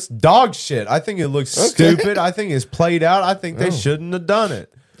think it looks dog shit. I think it looks Okay. stupid. I think it's played out. I think they shouldn't have done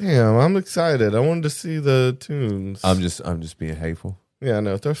it. damn, I'm excited. I wanted to see the tunes. I'm just being hateful. Yeah, I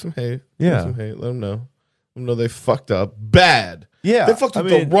know. Throw some hate. Yeah. Throw some hate. Let them know. Let them know they fucked up bad. Yeah, They fucked with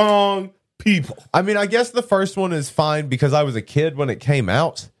the wrong people. I mean, I guess the first one is fine because I was a kid when it came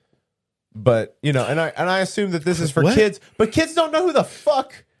out. But and I assume that this is for What? kids. But kids don't know who the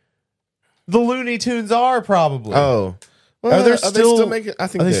fuck the Looney Tunes are. Probably. Oh, well, Are they they still making? I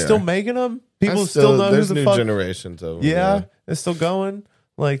think Are they they still are. making them? People I still know who There's the new fuck. generations of them. Yeah, it's still going.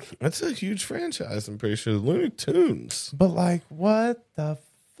 Like, That's a huge franchise. I'm pretty sure Looney Tunes. but like, what the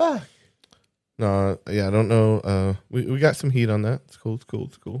fuck? No, yeah, I don't know. We got some heat on that. It's cool. It's cool.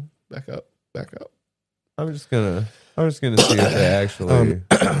 It's cool. Back up. I'm just gonna see if they actually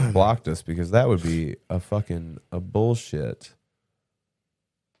blocked us because that would be a bullshit.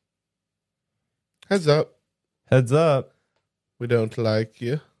 Heads up. Heads up, We don't like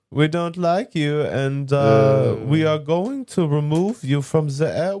you. we don't like you, and we are going to remove you from the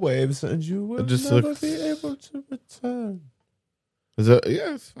airwaves, and you will It just never looks- be able to return. Is that?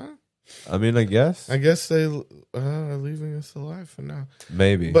 Yeah, it's fine. I mean, I guess they are leaving us alive for now.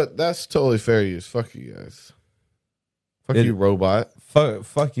 maybe, But that's totally fair use. Fuck you guys. Fuck you, robot.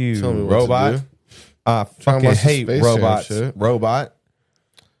 fuck you, Tell me what to robot. do. I Trying to fucking watch the hate Space Jam robots. shit. Robot.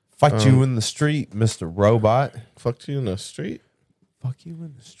 Fight you in the street, Mr. Robot. Fuck you in the street. Fuck you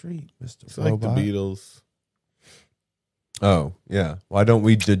in the street, Mr. It's like Robot. the Beatles. Oh, yeah. Why don't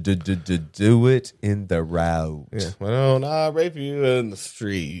we do it in the road? Yeah. Why don't I rape you in the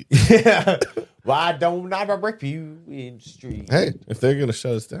street? Yeah. Why don't I rip you in the street? Hey, if they're gonna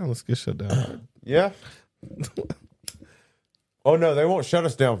shut us down, let's get shut down hard. Yeah. Oh, no, they won't shut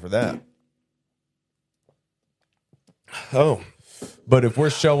us down for that. Oh, But if we're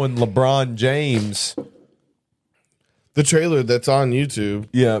showing LeBron James, the trailer that's on YouTube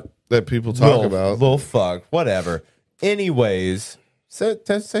yeah, that people talk little, about. little fuck, whatever. Anyways, say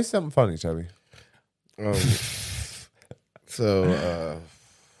something funny, Chubby.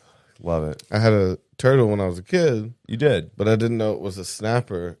 Love it. I had a turtle when I was a kid, You did, but I didn't know it was a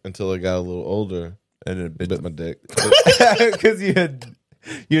snapper until I got a little older. and it Bit my dick. because you had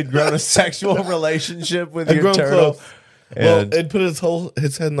grown a sexual relationship with I'd your grown turtle, close. Well, and, it put his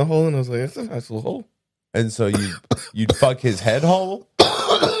head in the hole, and I was like, "That's a nice little hole." and so you'd fuck his head hole,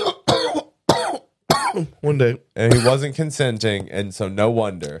 One day, and he wasn't consenting, and so no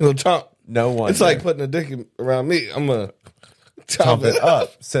wonder, little chomp. no wonder. It's like putting a dick around me. I'm gonna chomp it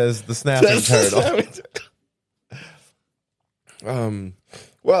up, says the snapping turtle.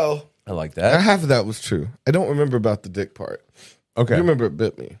 Well, I like that. half of that was true. I don't remember about the dick part. Okay, I do remember it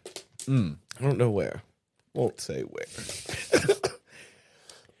bit me. I don't know where. Won't say where.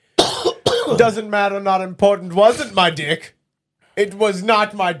 doesn't matter. Not important. Wasn't my dick. It was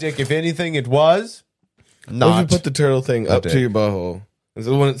not my dick. If anything, it was What if not. you put the turtle thing up dick. to your butthole? And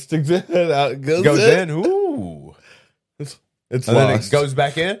so when it sticks its head out, it goes Goes in. in. Ooh. It's and then lost. it goes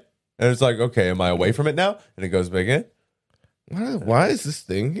back in, and it's like, okay, am I away from it now? And it goes back in. Why is this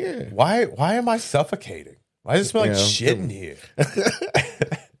thing here? Why am I suffocating? Why does it smell like Yeah. shit in here?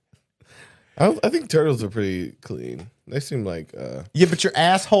 I think turtles are pretty clean. They seem like Yeah, but your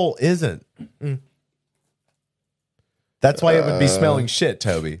asshole isn't. That's why it would be smelling shit,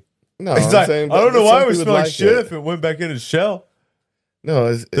 Toby. no. He's I'm like, saying, I don't know why it would some smell like like shit it. if it went back in his shell.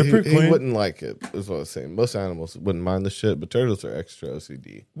 No, They're pretty he clean. wouldn't like it. Is what I was saying. Most animals wouldn't mind the shit, but turtles are extra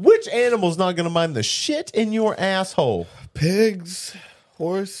OCD. Which animal's not going to mind the shit in your asshole? Pigs,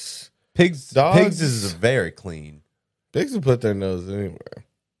 horse, Pigs. Dogs. Pigs is very clean. pigs will put their nose anywhere.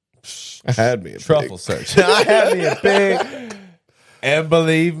 I had me a Truffle pig. search. I had me a pig, and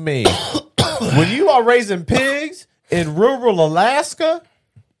believe me, when you are raising pigs in rural Alaska,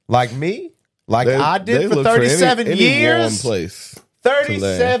 like me, like I did for look 37 any years, warm place.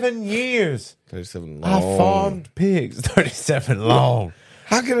 37 years, 37 I long. farmed pigs. 37 long.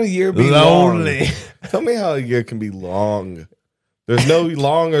 How can a year be Lonely. long? Tell me how a year can be long. There's no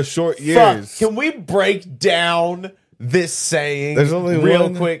long or short Fuck. years. Can we break down this saying There's only real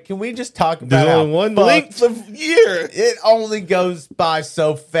one- quick? Can we just talk about There's how only one fucked length of year. it only goes by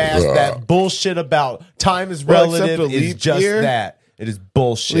so fast? That bullshit about time is Well, except relative a is leap just year. that. It is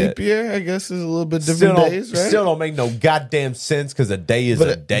bullshit. Leap year, I guess, is a little bit Still different don't, days, right? still don't make no goddamn sense because a day is But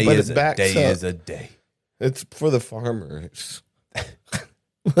a it- day but is it a backs day up. is a day. It's for the farmers.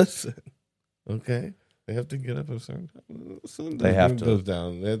 Listen, okay? They have to get up at a certain time. Sun They have to. goes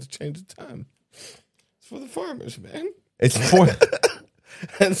down. They have to change the time. It's for the farmers, man. It's for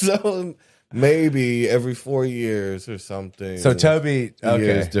And so maybe every 4 years or something. so Toby. the year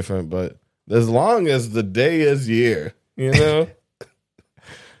is Okay, different, but as long as the day is year, you know?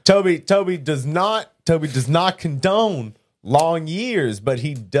 Toby does not condone long years, but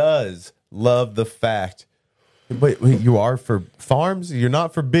he does love the fact. Wait, you are for farms? You're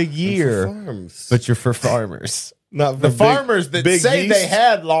not for big year, farms. but you're for farmers. Not for The big- farmers that big say yeast. they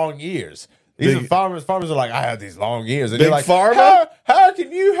had long years. These Big- are farmers. Farmers are like, I had these long years. And Big you're like, pharma? How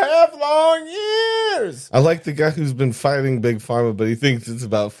can you have long years? I like the guy who's been fighting Big Pharma, but he thinks it's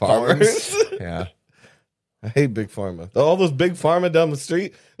about farmers. Yeah. I hate Big Pharma. All those Big Pharma down the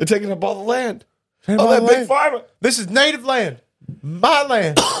street, they're taking up all the land. All Oh, that the Big land. Pharma. This is native land. My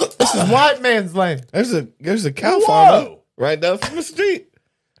land. This is white man's land. There's a cow Whoa. farmer right down from the street.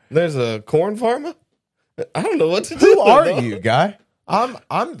 There's a corn farmer. I don't know what to do. Who are though. you, guy?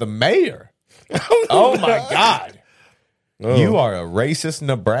 I'm the mayor. Oh my God. Oh. You are a racist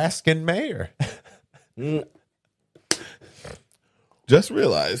Nebraskan mayor. Just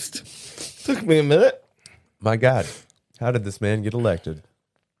realized. Took me a minute. My God. How did this man get elected?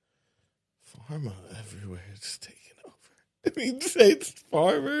 Pharma everywhere. It's taking over. He says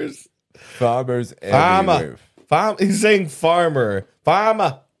farmers. Farmers Farmer. everywhere. Farm. He's saying farmer.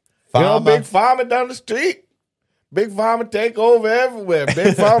 Farmer. You know, Farmer. Big Pharma down the street. Big Pharma take over everywhere.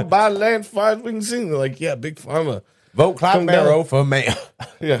 Big Pharma buy land as far as we can see. They're like, yeah, Big Pharma. Vote Clap Come Barrow down. for mayor.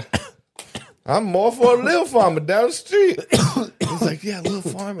 Yeah. I'm more for a little farmer down the street. He's like, yeah, little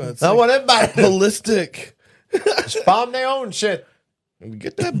farmer. It's I like want everybody to holistic. just farm their own shit.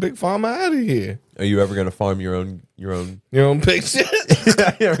 Get that Big Pharma out of here. Are you ever going to farm your own? Your own pig shit.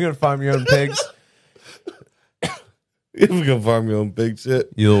 You ever going to farm your own pigs? You're gonna farm your own pig shit.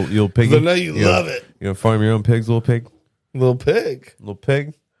 You'll piggy. I know you love it. You gonna farm your own pigs, little pig, Little pig. little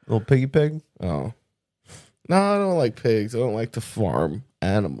pig, little piggy pig. Oh. No, I don't like pigs. I don't like to farm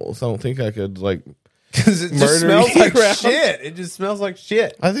animals. I don't think I could like Because it just Murder smells like year-round. shit. It just smells like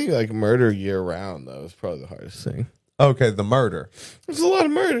shit. I think like murder year round though is probably the hardest thing. Okay, the murder. There's a lot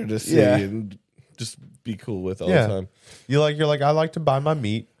of murder to see Yeah. and just be cool with all Yeah. the time. You're like I like to buy my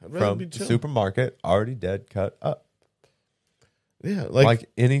meat I'd rather from be the chill. supermarket, already dead, cut up, Yeah, like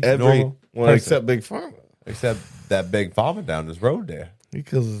any every normal one person. except Big Pharma. Except that big farmer down this road there. He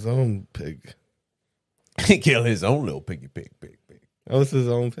kills his own pig. He killed his own little piggy pig. Oh, it's his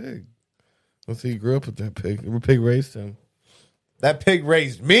own pig. Let's see, he grew up with that pig. The pig raised him. That pig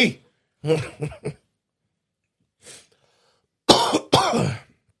raised me.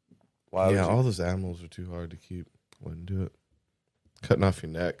 Why would Yeah, you- all those animals are too hard to keep. Wouldn't do it. Cutting off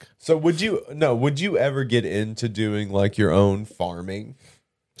your neck. So would you ever get into doing like your own farming?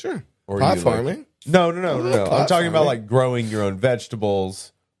 Sure. Or Pot you, like- farming. No. I love I'm pot talking about farming. like growing your own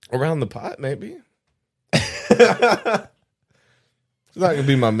vegetables. Around the pot, maybe. It's not gonna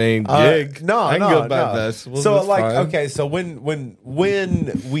be my main gig. I can go buy vegetables. So that's like, fine. okay, so when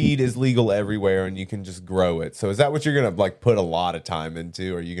weed is legal everywhere and you can just grow it, so is that what you're gonna like put a lot of time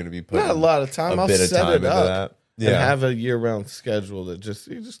into? Or are you gonna be putting Not a lot of time. a I'll bit of set time it into up. that? and have a year-round schedule that just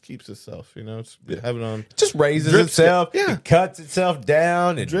keeps itself. Have it on. Just raises Drip itself. Yeah. It cuts itself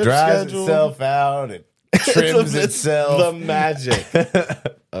down. It Drip dries schedule. itself out. It trims It's itself. the magic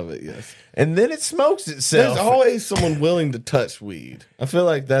of it, yes. And then it smokes itself. There's always someone willing to touch weed. I feel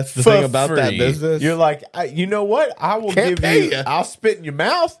like that's the thing about that business. You're like, you know what? I will Can't give pay you. ya. I'll spit in your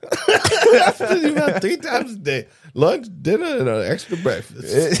mouth. I spend about 3 times a day. Lunch, dinner, and an extra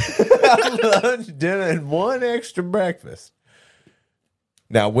breakfast. Lunch, dinner, and 1 extra breakfast.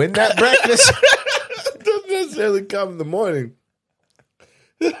 Now, when that breakfast Doesn't necessarily come in the morning.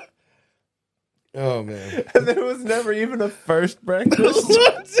 Oh, man. there was never even a first breakfast.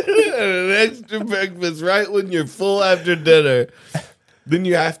 Lunch, dinner, and an extra breakfast right when you're full after dinner. Then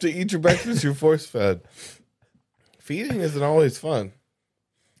you have to eat your breakfast, you're force-fed. Feeding isn't always fun.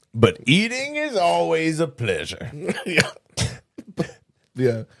 But eating is always a pleasure.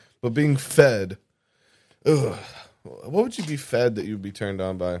 Yeah, but being fed. Ugh. What would you be fed that you'd be turned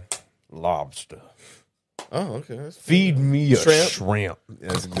on by? Lobster. Oh, okay. That's Feed me a Shrimp? shrimp.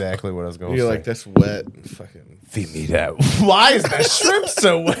 That's exactly what I was going to You're say. like, that's wet. Fucking. Feed me that. Why is that shrimp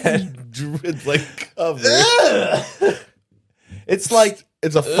so wet? It's like covered. It's like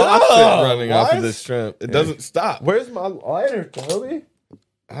It's a faucet running off of what? this shrimp. It doesn't stop. Where's my lighter, Toby?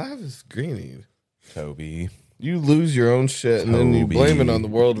 I have this greenie. Toby. You lose your own shit and then you Toby. blame it on the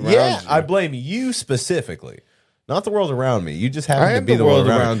world around Yeah, you. I blame you specifically. Not the world around me. You just happen I to am be the the world world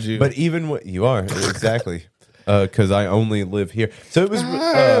around around you. But even what you are, exactly. Because I only live here. So it was.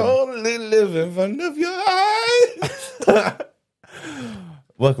 I only live in front of your eyes.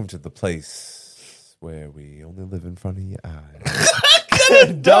 Welcome to the place where we only live in front of your eyes.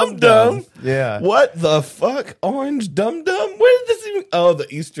 Dum-dum. Yeah. What the fuck? Orange dum-dum? Where did this even... Oh, the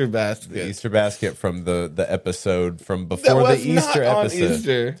Easter basket. The Easter basket from the episode from That before the was Easter not on episode.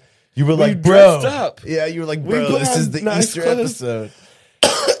 Easter. You were We like, bro. dressed up. Yeah, you were like, We bro, put this on is the nice Easter clothes. episode.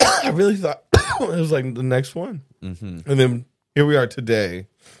 I really thought it was like the next one. And then here we are today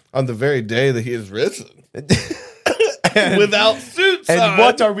on the very day that he is risen. Without suits And on,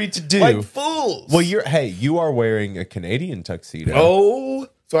 what are we to do? like fools. Well, you are wearing a Canadian tuxedo. Oh,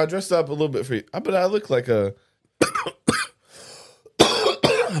 so I dressed up a little bit for you. But I look like a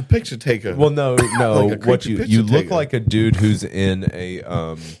picture taker. Well, no. Like a What creepy you picture look taker. like a dude who's in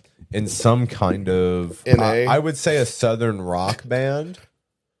a in some kind of I would say a southern rock band,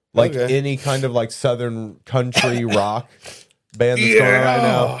 like Okay. any kind of like southern country rock band that's going on right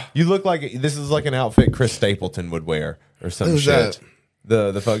now. You look like this is like an outfit Chris Stapleton would wear or some Who's shit.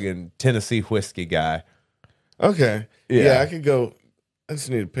 that? The fucking Tennessee whiskey guy. Okay. Yeah. Yeah, I could go. I just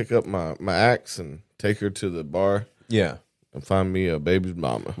need to pick up my axe and take her to the bar Yeah. and find me a baby's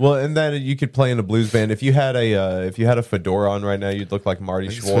mama. Well, and then you could play in a blues band. If you had a fedora on right now, you'd look like Marty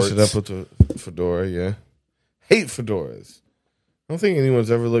Schwartz. Switch it up with the fedora, yeah. Hate fedoras. I don't think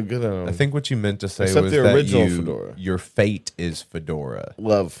anyone's ever looked good at them. I think what you meant to say Except was the that original fedora. your fate is fedora.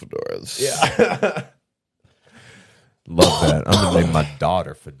 Love fedoras. Yeah. Love that. I'm gonna name my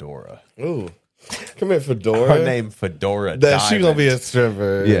daughter Fedora. Ooh. Come here, Fedora. Her name Fedora That Diamond. she gonna be a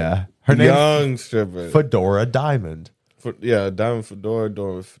stripper. Yeah. Her name young stripper. Fedora Diamond. Yeah, Diamond Fedora,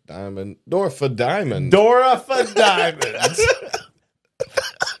 Dora for Diamond. Dora for Diamond. Dora for Diamond.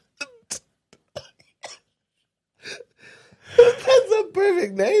 That's a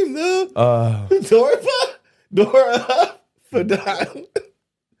perfect name, though. Dora for Diamond.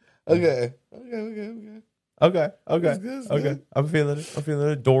 Okay. Okay. It's good. I'm feeling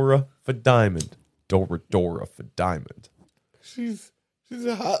it. Dora for Diamond. Dora for Diamond. She's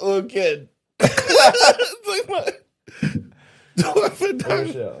a hot little kid. It's like what? Dora for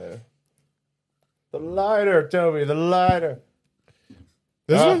Diamond. The lighter, Toby, the lighter.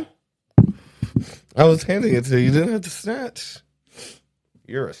 This one? I was handing it to you. You didn't have to snatch.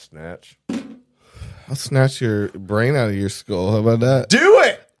 You're a snatch. I'll snatch your brain out of your skull. How about that? Do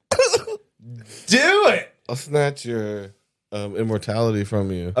it. Do it. I'll snatch your immortality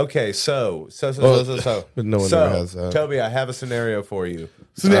from you. Okay, so. But no one ever has that. Toby, I have a scenario for you.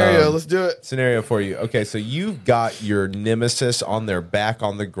 Scenario, let's do it. Scenario for you. Okay, so you've got your nemesis on their back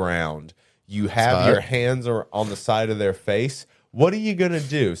on the ground. You have your hands are on the side of their face. What are you going to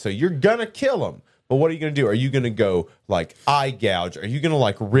do? So you're going to kill them. But what are you going to do? Are you going to go like eye gouge? Are you going to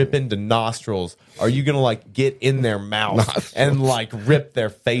like rip into nostrils? Are you going to like get in their mouth and like rip their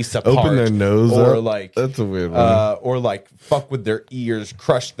face apart? Open their nose or up? like That's a weird one. or like fuck with their ears,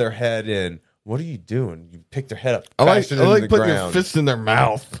 crush their head in. What are you doing? You pick their head up. I like faster than the putting your ground. fist in their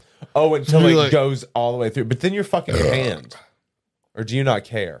mouth. Oh, until Be it like- goes all the way through. But then you're fucking your hand. Or do you not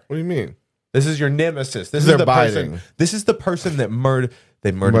care? What do you mean? This is your nemesis. This is They're the biting. person. This is the person that murdered.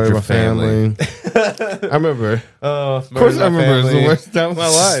 They murdered your my family. I remember. Of course I remember. It's the worst time of my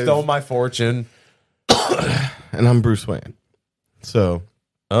life. Stole my fortune. And I'm Bruce Wayne. So.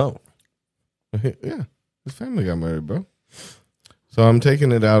 Oh. Yeah. His family got murdered, bro. So I'm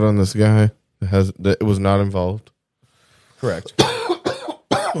taking it out on this guy that was not involved. Correct.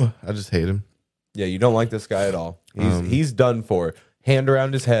 I just hate him. Yeah, you don't like this guy at all. He's done for. Hand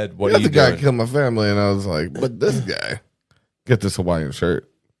around his head. What are you the doing? guy killed my family, and I was like, but this guy, get this Hawaiian shirt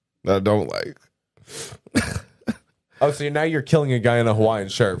that I don't like. Oh, so now you're killing a guy in a Hawaiian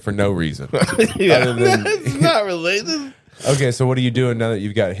shirt for no reason. Yeah, it's not related. Okay, so what are you doing now that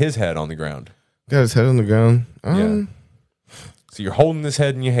you've got his head on the ground? Got his head on the ground. Yeah. So you're holding his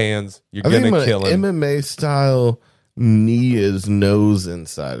head in your hands. You're I going think to kill him. MMA style knee his nose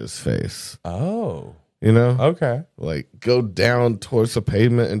inside his face. Oh. You know? Okay. Like go down towards the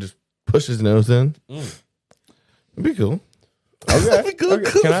pavement and just push his nose in. It'd be cool. Okay.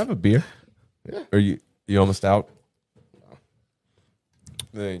 Can I have a beer? Yeah. Are you almost out?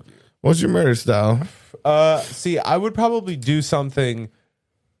 Thank you. What's your murder style? See, I would probably do something.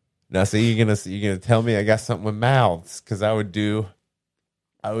 Now, see, you're gonna tell me I got something with mouths because I would do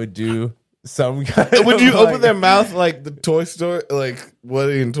some kind of. Would you open their mouth like the Toy Story, like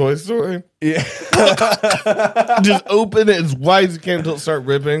Woody in Toy Story? Yeah. Just open it as wide as you can until it start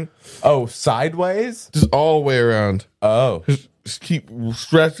ripping. Oh, sideways? Just all the way around. Oh. Just keep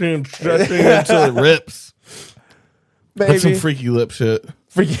stretching and stretching until it rips. Maybe. That's some freaky lip shit.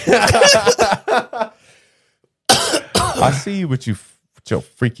 I see you with your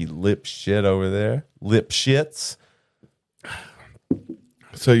freaky lip shit over there. Lip shits.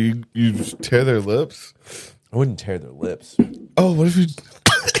 So you just tear their lips? I wouldn't tear their lips. Oh, what if you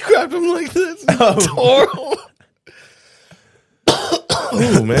grabbed them like this? Oh,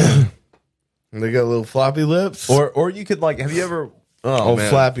 oh man. And they got little floppy lips? Or you could have you ever man.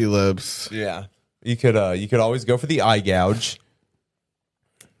 Flappy lips. Yeah. You could always go for the eye gouge.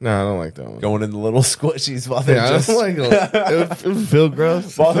 No, I don't like that one. Going in the little squishies while they're I don't like them. It would feel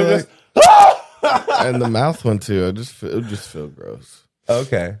gross. While they're just and the mouth one too. It would just feel gross.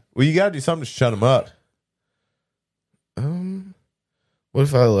 Okay. Well, you got to do something to shut them up. What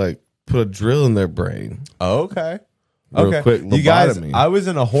if I put a drill in their brain? Okay. Real quick, You guys, lobotomy. I was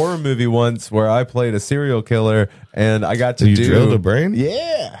in a horror movie once where I played a serial killer, and I got to You drilled a brain?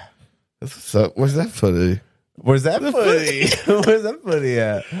 Yeah. That's what's up. Where's that footy? Where's that footy? Where's that footy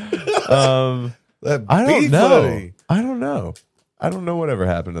at? That I don't beef know. footy. I don't know. I don't know whatever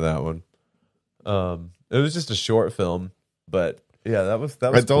happened to that one. It was just a short film, but yeah, that was.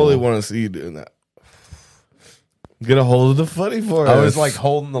 I totally want to see you doing that. Get a hold of the footy for us. I was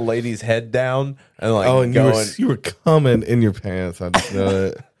holding the lady's head down and and going. you were coming in your pants. I just know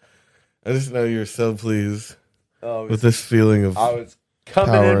it. I just know you're so pleased with this feeling of. I was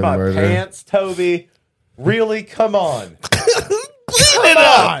coming power in and my murder. pants, Toby. Really? Come on. Clean it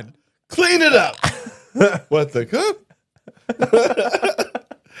up. Clean it up. What the cup?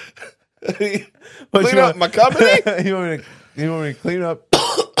 Clean up my company? you want me to clean up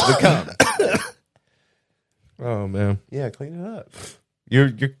the cum? Oh man. Yeah, clean it up.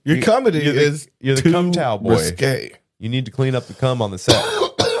 Your comedy is you're the too cum towel boy. risque. You need to clean up the cum on the set.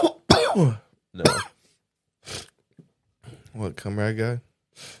 No. What, cum rag guy?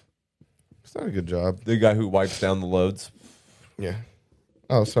 It's not a good job. The guy who wipes down the loads. Yeah.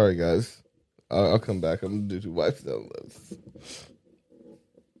 Oh, sorry guys. I'll come back. I'm gonna do 2 wipes down loads.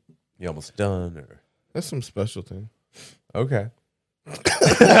 You almost done, or That's some special thing. okay.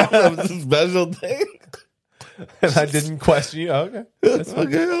 That's a special thing. And I didn't question you. Okay. That's fine.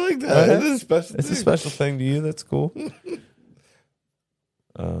 Okay, I like that. Okay. It is a special It's thing. a special thing to you. That's cool.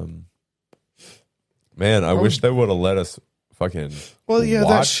 Man, I wish they would have let us fucking. Well, yeah, that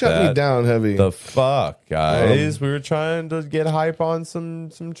watch shut me down heavy. The fuck, guys! We were trying to get hype on some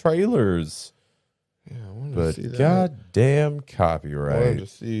trailers, Yeah, I wanted to but see that. goddamn I wanted copyright. to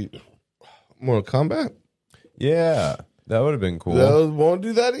see Mortal Kombat. Yeah, that would have been cool. Those won't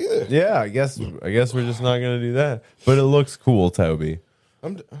do that either. Yeah, I guess we're just not gonna do that. But it looks cool, Toby.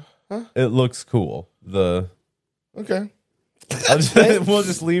 It looks cool. Okay. We'll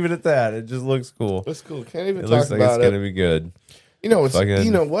just leave it at that. It just looks cool. That's cool. Can't even It talk looks like about it's it. gonna be good. You know, it's Fucking-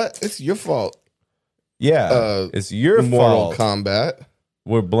 you know what? It's your fault. Yeah, it's your Mortal fault. Kombat.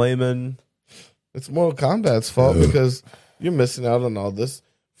 We're blaming. It's Mortal Kombat's fault because you're missing out on all this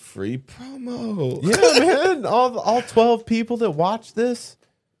free promo. Yeah, man. All 12 people that watch this.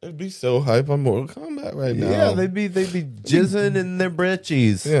 It'd be so hype on Mortal Kombat right now. Yeah, they'd be jizzing in their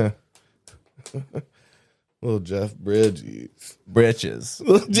britches. Yeah. Little Jeff Bridges. Britches.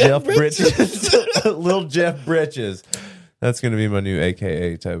 Little Jeff Britches. Little Jeff Britches. That's going to be my new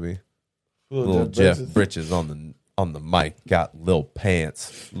AKA, Toby. Little Jeff Britches on the mic. Got little pants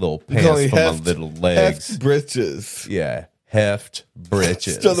for my little legs. Heft britches. Yeah, heft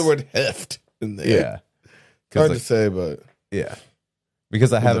britches. Still the word heft in there. Yeah, hard to say, but yeah,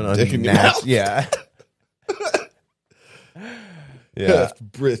 because I haven't unmatched. Yeah, yeah. Heft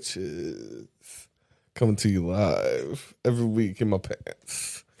britches coming to you live every week in my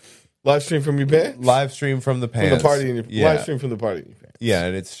pants. Live stream from your pants. Live stream from the pants. From the party in your live stream from the party in your pants. Yeah,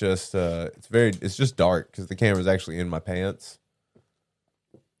 and it's just it's just dark because the camera's actually in my pants.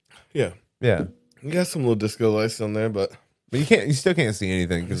 Yeah. Yeah. You got some little disco lights on there, but you still can't see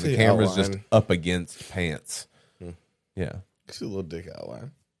anything because the camera's just up against pants. Yeah. You see a little dick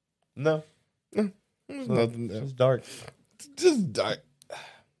outline. No. There's nothing there. It's dark. It's just dark.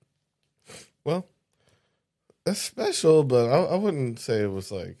 Well, that's special, but I wouldn't say it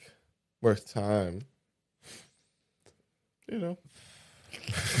was like worth time. You know.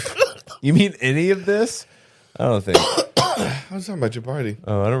 You mean any of this? I don't think. I was talking about your party.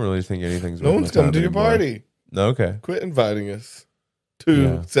 Oh, I don't really think anything's. No one's coming to your party. No, okay. Quit inviting us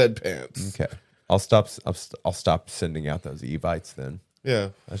to said pants. Okay, I'll stop sending out those evites then. Yeah,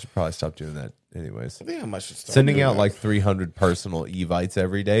 I should probably stop doing that. Anyways, I think I should start sending out like 300 personal evites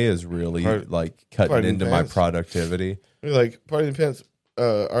every day is really like cutting into my productivity. You're like party in pants,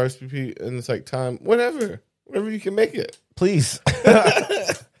 RSVP, and it's like time whenever you can make it. Please.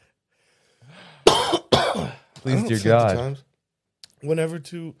 Please, dear God. Whenever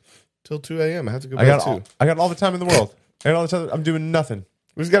till 2 a.m. I have to go back to. I got all the time in the world. I got all the time. I'm doing nothing.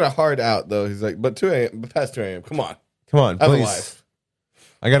 He's got a hard out though. He's like, but 2 a.m. But past 2 a.m. Come on, please.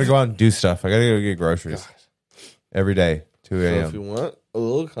 I got to go out and do stuff. I got to go get groceries every day. 2 a.m. So if you want a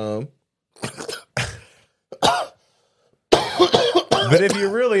little calm. But if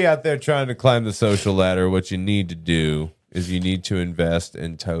you're really out there trying to climb the social ladder, what you need to do is you need to invest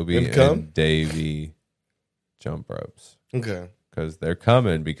in Toby and Davey jump ropes. Okay. Because they're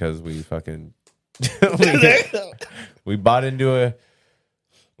coming because we fucking we bought into a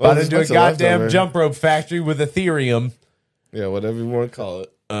goddamn jump rope factory with Ethereum. Yeah, whatever you want to call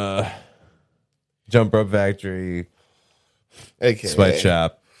it. Jump rope factory, AKA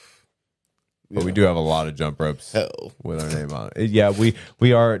sweatshop. But we do have a lot of jump ropes with our name on it. Yeah,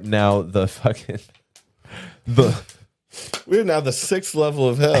 we are now the fucking we're now the 6th level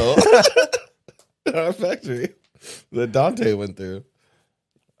of hell in our factory that Dante went through.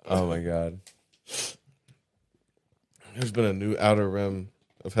 Oh my God. There's been a new outer rim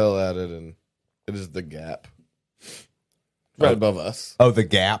of hell added, and it is the Gap. Right above us. Oh, the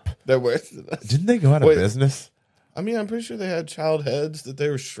Gap. They're worse than us. Didn't they go out of business? I mean, I'm pretty sure they had child heads that they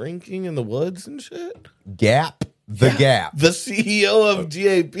were shrinking in the woods and shit. Gap? Gap. The CEO of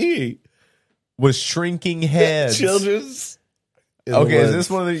GAP was shrinking heads. Children's. Okay, is this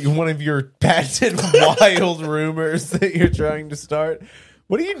one of your patented wild rumors that you're trying to start?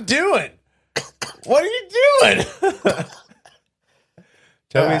 What are you doing? What are you doing?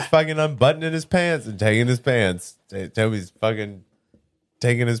 Toby's fucking unbuttoning his pants and taking his pants. Toby's fucking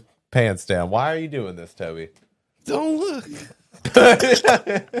taking his pants down. Why are you doing this, Toby? Don't look.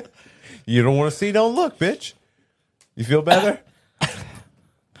 You don't want to see, don't look, bitch. You feel better?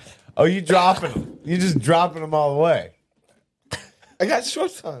 Oh, you dropping them. You just dropping them all the way. I got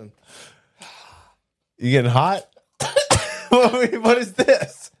shorts on. You getting hot? What is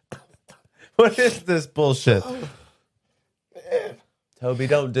this? What is this bullshit? Oh, Toby,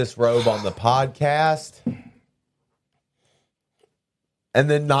 don't disrobe on the podcast. And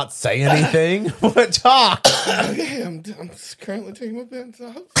then not say anything. What talk? Okay, I'm currently taking my pants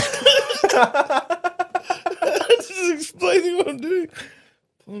off. Just explaining what I'm doing.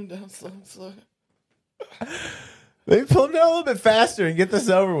 Pull them down slow and slow. Maybe pull them down a little bit faster and get this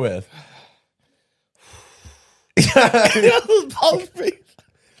over with.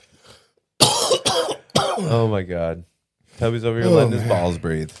 Oh my God. Toby's over here letting his balls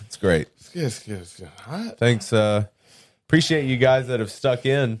breathe. It's great. It's good. Hot. Thanks. Appreciate you guys that have stuck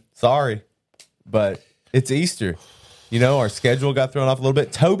in. Sorry, but it's Easter. You know, our schedule got thrown off a little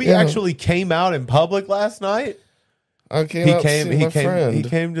bit. Toby actually came out in public last night. He came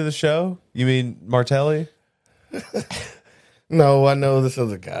to the show. You mean Martelli? No, I know this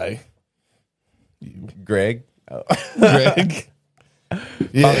other guy. Greg. Oh. Greg.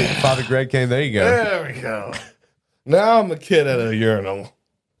 Yeah. Father Greg came. There you go. There we go. Now I'm a kid at a urinal.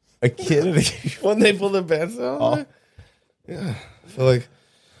 A kid at a when they pull their pants down. Oh. Yeah. I feel like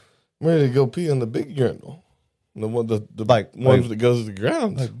I'm ready to go pee on the big urinal. The one that goes to the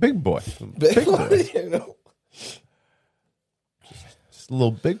ground. Like big boy. Big boy. You know. Just a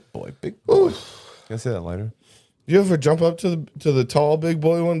little big boy. Big boy. Can I say that later? You ever jump up to the tall big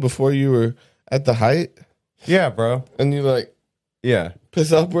boy one before you were at the height? Yeah, bro. And you like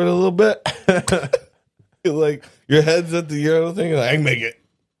piss upward a little bit. You're like your head's at the urinal thing. You're like, I can make it.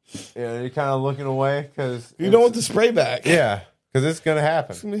 Yeah, you're kind of looking away because you don't want the spray back. Yeah, because it's gonna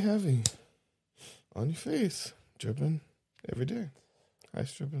happen. It's gonna be heavy on your face, dripping every day.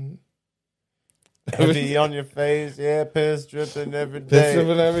 Ice dripping. Heavy on your face, yeah. Piss dripping every day. Piss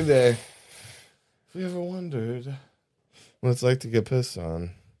dripping every day. If you ever wondered what it's like to get pissed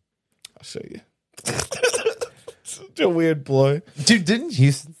on, I'll show you. Such a weird ploy, dude. Didn't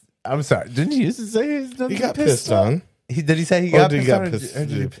you? I'm sorry. Didn't you used to say he got pissed on? Did he say he got pissed on? Or did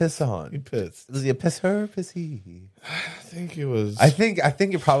he piss on? He pissed. Was he a pisser or pissy? I think he was. I think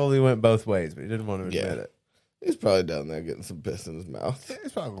it probably went both ways, but he didn't want to admit it. He's probably down there getting some piss in his mouth.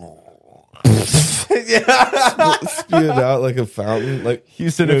 He's probably spewed out like a fountain. Like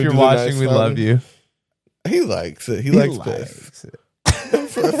Houston, if you're watching, we love you. He likes it. He likes piss.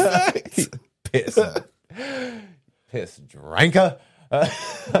 For a fact. Piss drinker.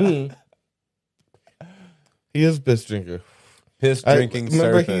 He is piss drinker. Piss drinking.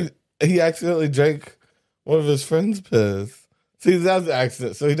 Remember, he accidentally drank one of his friend's piss. See, that was an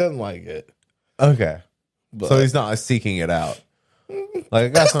accident, so he doesn't like it. Okay, but. So he's not seeking it out. Like I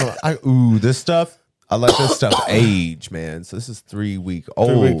got some. This stuff. I let this stuff age, man. So this is 3 week old.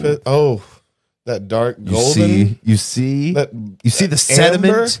 3 week piss. Oh, that dark golden. You see the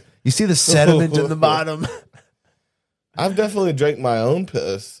sediment. Amber? You see the sediment in the bottom. I've definitely drank my own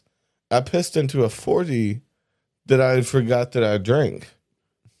piss. I pissed into a 40 that I forgot that I drank.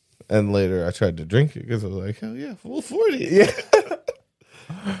 And later I tried to drink it because I was like, hell yeah, full 40. Yeah.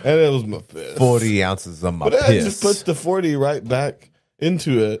 And it was my piss. 40 ounces of my piss. But I just put the 40 right back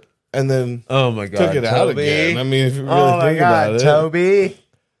into it and then oh my God, took it out again. I mean, if you really think about it. Toby.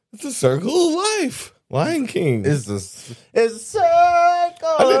 It's a circle of life. Lion King. It's a circle.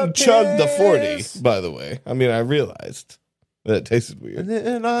 I didn't chug the 40, by the way. I mean, I realized that it tasted weird. And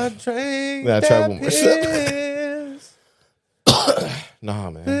then I drank then I tried one more piss. Nah,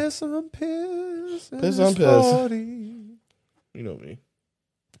 man. Piss on piss. Piss on piss. 40. You know me.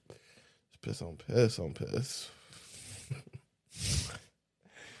 Piss on piss on piss.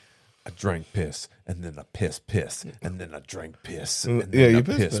 I drank piss, and then I piss, and then I drank piss, and then yeah, you I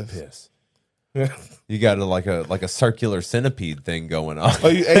piss. You got like a circular centipede thing going on. Oh,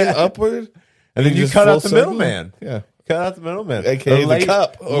 you aim upward, and then you cut out the middleman. Yeah, cut out the middleman, aka the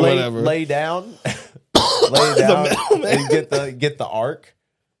cup or whatever. Lay down, lay down, and get the arc.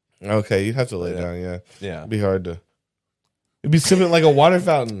 Okay, you have to lay down. Yeah, It'd be hard to. It'd be sipping like a water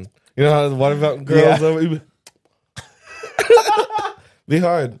fountain. You know how the water fountain girls over. Be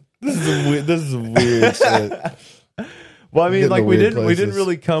hard. This is some weird shit. Well, I mean, like we didn't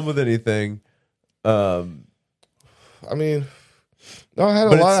really come with anything. I mean, no, I had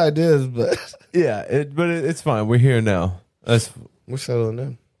a lot of ideas, but yeah, it's fine. We're here now. We're settling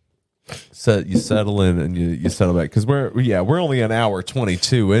in. So you settle in and you settle back because we're only an hour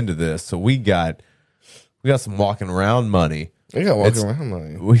 22 into this, so we got some walking around money. We got walking around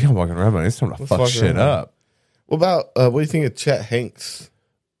money. We got walking around money. It's time to fuck shit up. What about what do you think of Chet Hanks?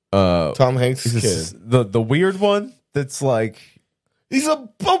 Tom Hanks' kid, the weird one. That's like he's a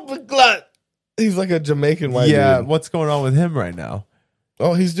public glut. He's like a Jamaican white dude. What's going on with him right now?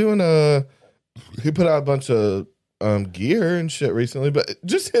 Oh, he's doing he put out a bunch of gear and shit recently, but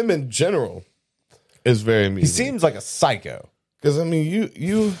just him in general is very amusing. He seems like a psycho. Because I mean,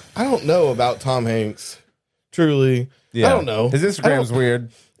 you I don't know about Tom Hanks. Truly, I don't know. His Instagram's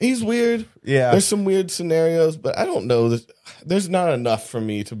weird. He's weird. Yeah, there's some weird scenarios, but I don't know. There's not enough for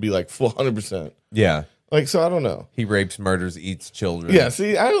me to be like full 100%. Yeah. Like, so I don't know. He rapes, murders, eats children. Yeah,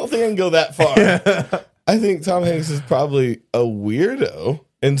 see, I don't think I can go that far. I think Tom Hanks is probably a weirdo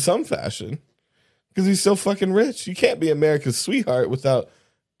in some fashion because he's so fucking rich. You can't be America's sweetheart without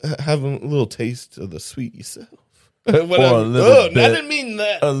having a little taste of the sweet yourself. Whatever. I didn't mean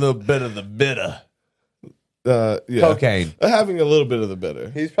that. A little bit of the bitter. Yeah. Cocaine. Having a little bit of the bitter.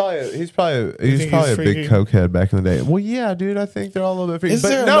 He's probably a big cokehead back in the day. Well, yeah, dude. I think they're all a little bit freaky. Is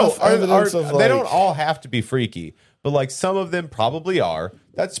there enough evidence of they don't all have to be freaky, but like some of them probably are.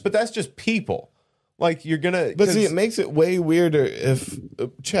 That's just people. Like you're gonna. But see, it makes it way weirder if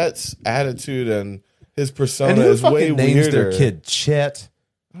Chet's attitude and his persona and who is way names weirder. Their kid Chet.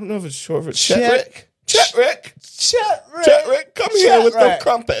 I don't know if it's short for Chet Rick. Come here with the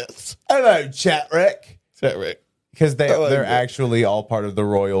crumpets. Hello, Chet Rick. Because they're actually all part of the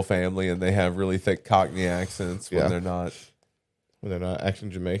royal family and they have really thick Cockney accents when they're not acting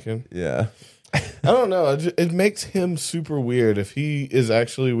Jamaican. Yeah. I don't know. It makes him super weird if he is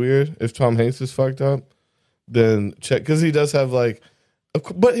actually weird, if Tom Hanks is fucked up. than Chet, because he does have like,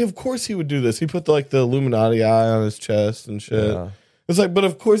 but of course he would do this. He put the Illuminati eye on his chest and shit. Yeah. It's like, but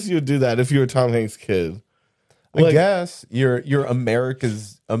of course you would do that if you were Tom Hanks' kid. Like, I guess you're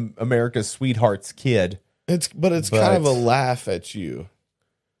America's sweetheart's kid. It's kind of a laugh at you,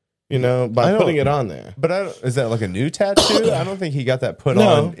 by putting it on there. But is that like a new tattoo? I don't think he got that put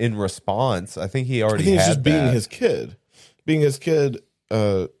on in response. I think he already. I think it's just being his kid. Being his kid,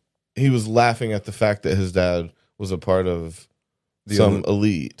 he was laughing at the fact that his dad was a part of some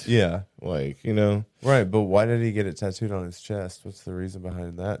elite. Yeah, right. But why did he get it tattooed on his chest? What's the reason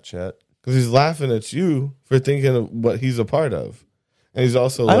behind that, Chet? Because he's laughing at you for thinking of what he's a part of. And he's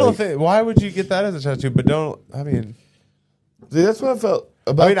also I don't think, why would you get that as a tattoo? But see, that's what I felt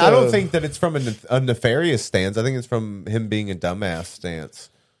about I don't think that it's from a nefarious stance. I think it's from him being a dumbass stance.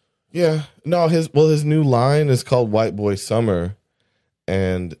 Yeah. No, his new line is called White Boy Summer.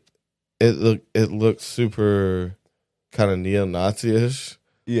 And it looks super kind of neo-Nazi-ish.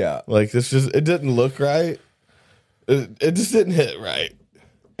 Yeah. Like, it didn't look right. It just didn't hit right.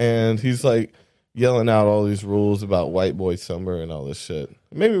 And he's like yelling out all these rules about white boy summer and all this shit.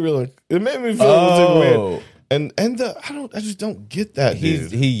 It made me feel weird. And I just don't get that.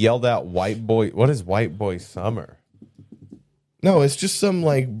 He yelled out white boy. What is white boy summer? No, it's just some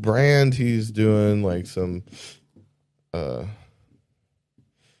like brand he's doing, like some oh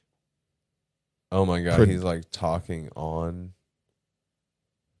my god, he's like talking on.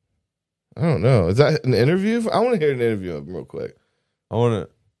 I don't know. Is that an interview? I want to hear an interview of him real quick. I want to.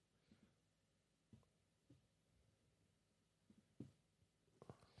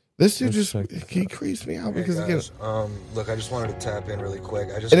 This dude he creeps me out because again. Look, I just wanted to tap in really quick.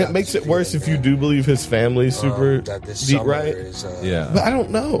 And it makes it worse if you do believe his family's super deep, right? Yeah, but I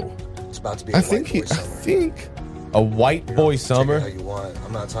don't know. It's about to be. I think a white boy summer. How you want?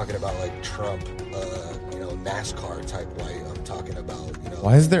 I'm not talking about like Trump, NASCAR type white. I'm talking about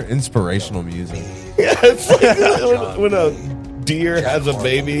Why is there inspirational music? Yeah, it's like when a deer has a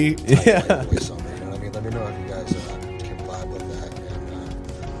baby. Yeah. Let me know if you guys can vibe with that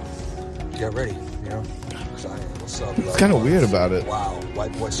and get ready. What's up? It's kind of weird about it. Wow,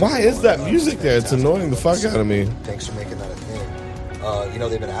 white boy. Why is that music there? It's annoying the fuck out of me. Thanks for making that a thing.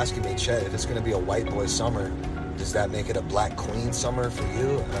 They've been asking me, Chet, if it's going to be a white boy summer, does that make it a black queen summer for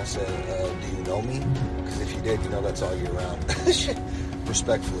you? And I said, do you know me? Because if you did, that's all year round.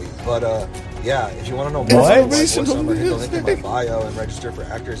 Respectfully. But, if you want to know more about white boy summer, hit the link in my bio and register for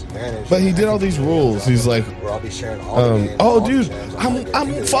Actors Advantage. But he did all these rules. He's like, where I'll be sharing all the games,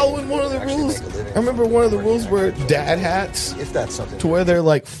 I'm following one of the rules. I remember one of the rules were dad hats. If that's something. To where they're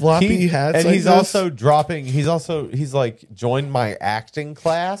like floppy hats. And like he's this. also dropping, he's like joined my acting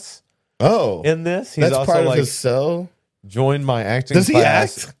class. Oh. In this. He's that's also part of like his cell. Joined my acting class. Does he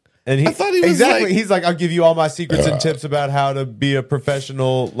act? And I thought he was exactly. He's like, I'll give you all my secrets and tips about how to be a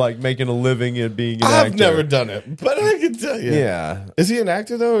professional, like making a living and being an actor. I've never done it, but I can tell you. Yeah. Is he an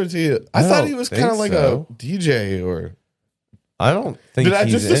actor though, or is he? I thought he was kind of like a DJ, or I don't think. Did I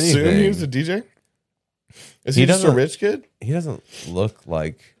just assume he was a DJ? Is he just a rich kid? He doesn't look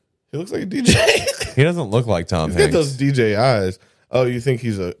like. He looks like a DJ. He doesn't look like Tom Hanks. He's got those DJ eyes. Oh, you think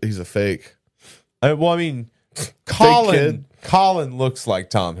he's a fake? Colin looks like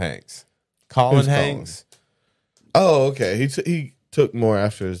Tom Hanks. Colin Hanks. Oh, okay. He took more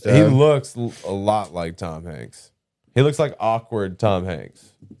after his dad. He looks a lot like Tom Hanks. He looks like awkward Tom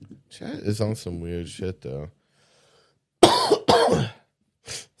Hanks. Chat is on some weird shit though.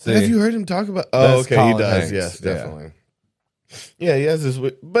 See, have you heard him talk about? Oh, okay, Colin he does. Hanks. Yes, definitely. Yeah, he has this,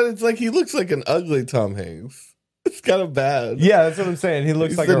 but it's like he looks like an ugly Tom Hanks. It's kind of bad. Yeah, that's what I'm saying. He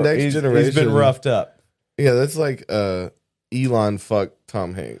looks like the next generation. He's been roughed up. Yeah, that's like Elon fuck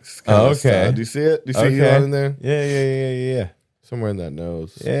Tom Hanks. Oh, okay. Style. Do you see it? Do you see Elon in there? Yeah. Somewhere in that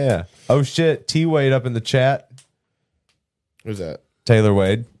nose. Yeah. Oh shit. T Wade up in the chat. Who's that? Taylor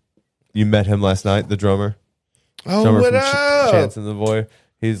Wade. You met him last night, the drummer. Oh, drummer what from up? Chance and the Boy.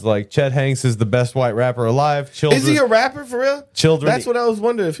 He's like, Chet Hanks is the best white rapper alive. Is he a rapper for real? Children. That's what I was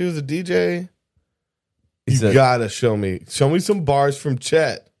wondering. If he was a DJ, you gotta show me some bars from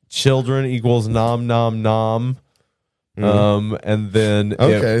Chet. Children equals nom nom nom. And then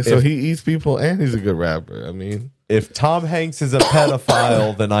so he eats people and he's a good rapper. I mean, if Tom Hanks is a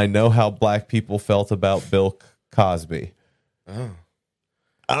pedophile, then I know how black people felt about Bill Cosby.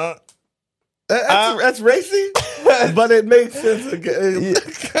 Oh. That's racy, but it makes sense.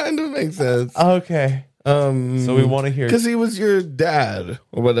 It kind of makes sense. Okay. So we want to hear, because he was your dad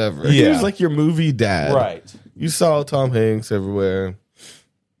or whatever. Yeah. He was like your movie dad, right? You saw Tom Hanks everywhere.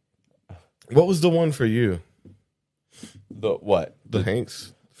 What was the one for you? The what? The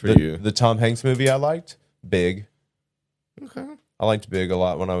Hanks for you. The Tom Hanks movie I liked. Big. Okay. I liked Big a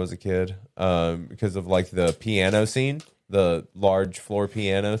lot when I was a kid because of like the piano scene, the large floor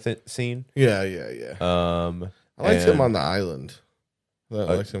piano scene. Yeah. I liked him on the island.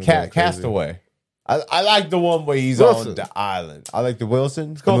 Castaway. I like the one where he's Wilson. on the island. I like the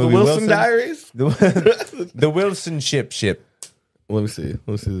Wilson. It's called the Wilson Diaries. The Wilson ship. Let me see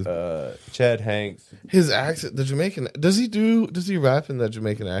this. Chad Hanks. His accent, the Jamaican. Does he rap in that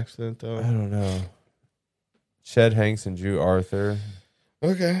Jamaican accent though? I don't know. Chad Hanks and Drew Arthur.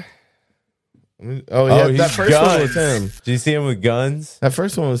 Okay. That first one was him. Did you see him with guns? That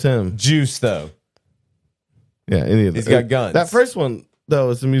first one was him. Juice though. Yeah, any of He's got guns. That first one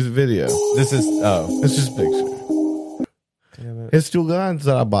though is the music video. This is it's just a picture. Damn it. It's 2 guns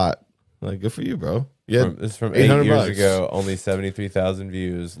that I bought. Like, good for you, bro. Yeah, it's from 8 years ago. Only 73,000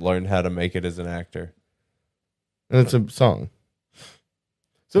 views. Learned how to make it as an actor. And it's a song.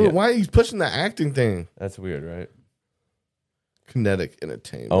 So why are you pushing the acting thing? That's weird, right? Kinetic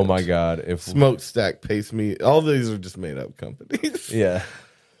Entertainment. Oh my God! If Smokestack, Pace Me, all these are just made up companies. Yeah.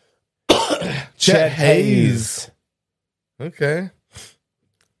 Chet Hayes. Okay.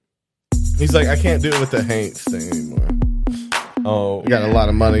 He's like, I can't do it with the Hanks thing anymore. Oh, I got a lot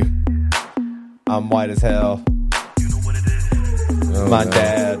of money. I'm white as hell. My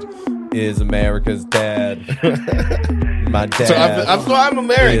dad is America's dad. My dad. So I'm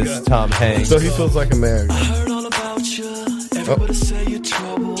America. Is Tom Hanks. So he feels like America. I heard all about you. Everybody say you're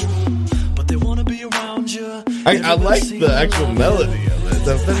trouble, but they want to be around you. I like the actual melody of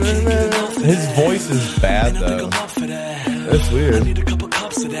it. His voice is bad though. That's weird. I need a couple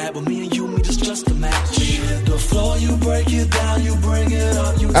cups of that, but me and you, just a match. The floor, you break it down, you bring it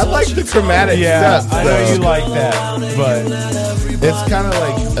up. I like the chromatic stuff. I know you like that, but it's kind of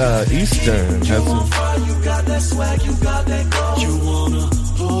like Eastern. You got that swag, you got that go. You wanna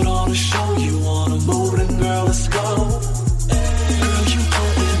put on a show, you wanna move it, girl, let's go. Girl, you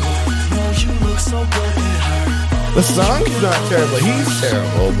put in work, no, you look so good in her. The song's not terrible. He's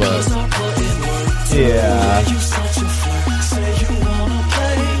terrible, but yeah.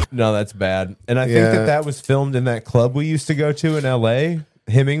 No, that's bad. And I think that was filmed in that club we used to go to in LA,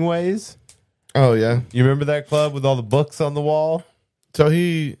 Hemingway's. Oh, yeah. You remember that club with all the books on the wall? So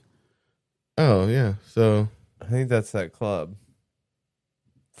oh, yeah. So I think that's that club.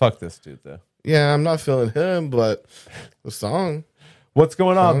 Fuck this dude, though. Yeah, I'm not feeling him, but the song. What's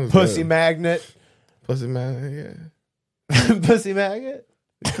going on, Pussy Magnet? Pussy Magnet, yeah. Pussy Magnet?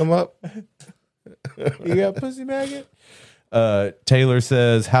 Come up. You got Pussy Magnet? Taylor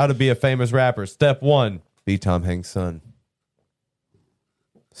says, how to be a famous rapper. Step 1, be Tom Hanks' son.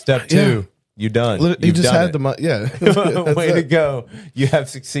 Step 2, you done. You just had the money. Yeah. Way to go. You have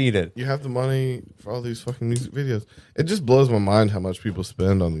succeeded. You have the money for all these fucking music videos. It just blows my mind how much people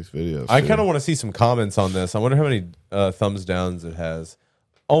spend on these videos. I kind of want to see some comments on this. I wonder how many thumbs downs it has.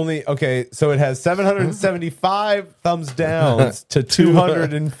 So it has 775 thumbs downs to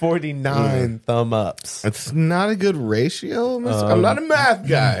 249 thumb ups. It's not a good ratio. I'm not a math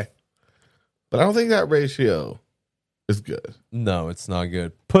guy, but I don't think that ratio is good. No, it's not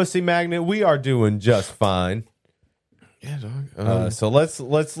good. Pussy Magnet, we are doing just fine. Yeah, dog. So let's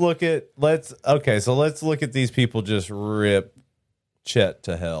look at these people just rip Chet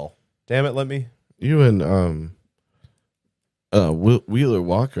to hell. Damn it, you and Wheeler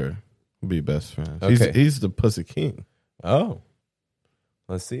Walker would be best friends. Okay. He's the Pussy King. Oh,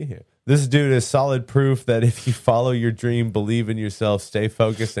 let's see here. This dude is solid proof that if you follow your dream, believe in yourself, stay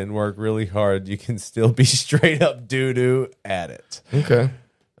focused, and work really hard, you can still be straight up doo-doo at it. Okay.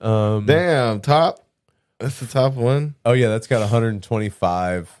 Damn, top. That's the top one. Oh, yeah, that's got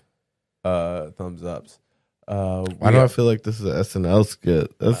 125 thumbs ups. Why do I feel like this is an SNL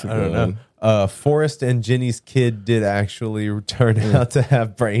skit? That's a good one. Forrest and Jenny's kid did actually turn out to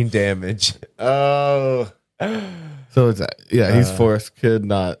have brain damage. Oh. So it's he's Forrest's kid,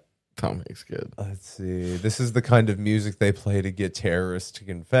 not Tom Hanks' kid. Let's see. This is the kind of music they play to get terrorists to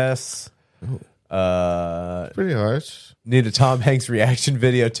confess. Pretty harsh. Need a Tom Hanks reaction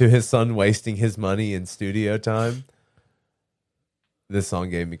video to his son wasting his money in studio time. This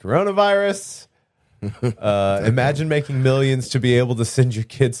song gave me coronavirus. Imagine making millions to be able to send your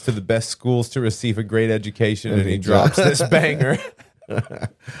kids to the best schools to receive a great education, and he drops this banger.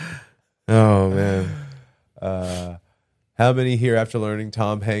 Oh man. How many here after learning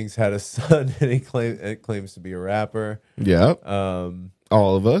Tom Hanks had a son and he claims to be a rapper? Yeah.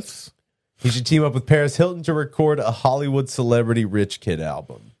 All of us. He should team up with Paris Hilton to record a Hollywood celebrity rich kid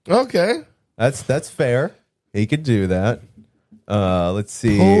album. Okay. That's fair. He could do that. Let's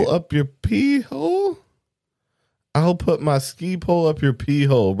see. Pull up your pee hole. I'll put my ski pole up your pee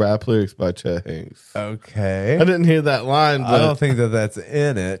hole. Rap lyrics by Chet Hanks. Okay. I didn't hear that line, but I don't think that's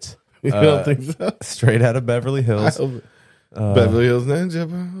in it. You don't think so? Straight out of Beverly Hills. Beverly Hills Ninja,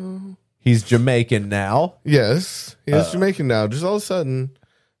 bro. He's Jamaican now. Yes, he is Jamaican now. Just all of a sudden,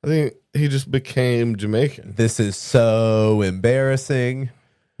 I think he just became Jamaican. This is so embarrassing.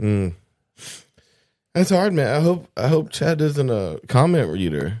 That's hard, man. I hope Chad isn't a comment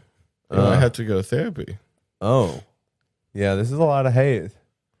reader. I have to go to therapy. Oh, yeah. This is a lot of hate.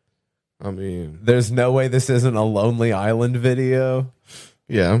 I mean, there's no way this isn't a Lonely Island video.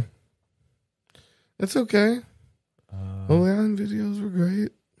 Yeah, it's okay. Lonely Island videos were great.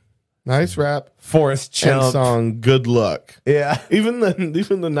 Nice rap. Forrest Chump. And song Good Luck. Yeah. Even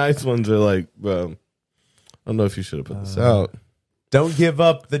the nice ones are like, well, I don't know if you should have put this out. Don't give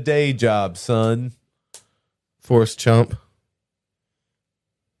up the day job, son. Forrest Chump.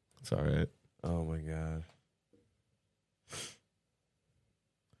 It's all right. Oh my God.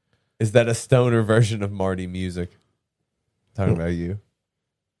 Is that a stoner version of Marty music? Talking about you.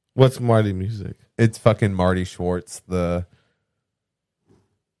 What's Marty music? It's fucking Marty Schwartz, the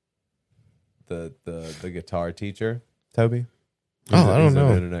guitar teacher, Toby. I don't know.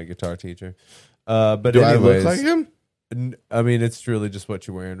 An internet guitar teacher. But do anyways, I look like him? I mean, it's truly just what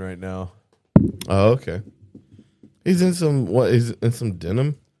you're wearing right now. Oh, okay. He's in some He's in some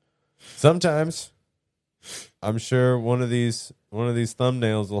denim. Sometimes, I'm sure one of these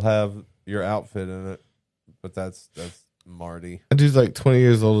thumbnails will have your outfit in it, but that's Marty. That dude's like 20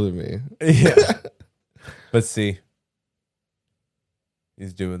 years older than me. Yeah. But see,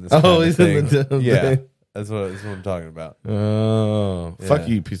 he's doing this. He's in the denim. Yeah, thing. that's what I'm talking about. Oh, Yeah. Fuck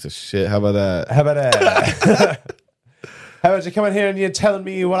you, piece of shit. How about that? How about that? How about you come in here and you're telling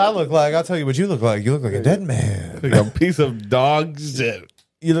me what I look like? I'll tell you what you look like. You look like a dead man. Like a piece of dog shit.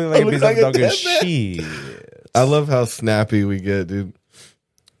 You look like a piece of dog shit. I love how snappy we get, dude.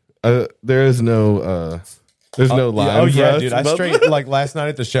 There is no there's no line. Oh yeah, for us, dude. I but- straight like last night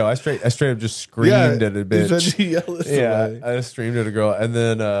at the show. I straight up just screamed at a bitch. You said you yelled at somebody. I just screamed at a girl, and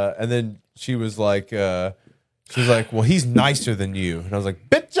then she was like, well, he's nicer than you, and I was like,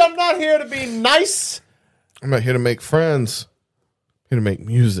 bitch, I'm not here to be nice. I'm not here to make friends. I'm here to make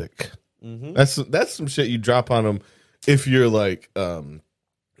music. Mm-hmm. That's some shit you drop on them if you're like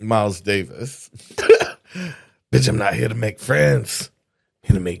Miles Davis. Bitch, I'm not here to make friends. I'm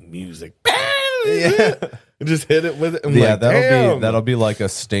here to make music. Yeah. And just hit it with it. I'm Yeah, like, damn. that'll be like a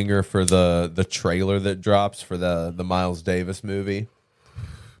stinger for the trailer that drops for the Miles Davis movie.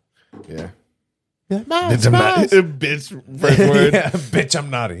 Yeah. Yeah, Bitch, I'm not bitch, first word. Yeah, bitch,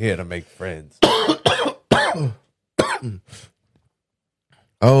 I'm not here to make friends.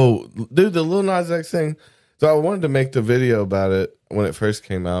 Oh, dude, the Lil Nas X thing. So I wanted to make the video about it when it first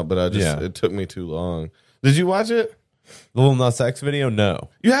came out, but it took me too long. Did you watch it? The Lil Nas X video? No.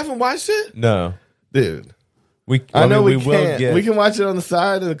 You haven't watched it? No. Dude. I know mean, we can't. get. We can watch it on the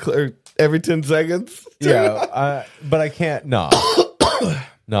side or every 10 seconds. Yeah, but I can't. No.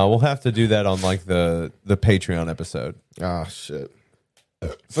 No, we'll have to do that on like the Patreon episode. Ah, shit.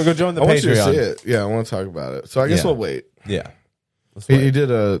 So go join the I Patreon. want you to see it. Yeah, I want to talk about it. So I guess we'll wait. Yeah. He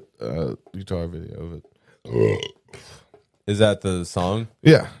did a guitar video of it. Is that the song?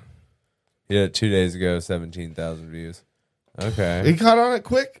 Yeah. He did it 2 days ago, 17,000 views. Okay. He caught on it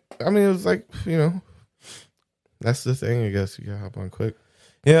quick. I mean, it was like, that's the thing, I guess. You got to hop on quick.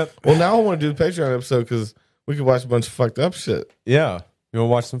 Yep. Well, now I want to do the Patreon episode because we could watch a bunch of fucked up shit. Yeah. You want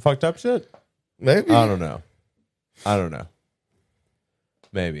to watch some fucked up shit? Maybe. I don't know.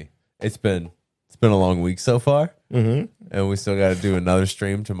 Maybe. It's been a long week so far. Mm-hmm. And we still got to do another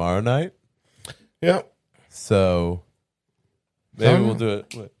stream tomorrow night. Yep. So maybe we'll do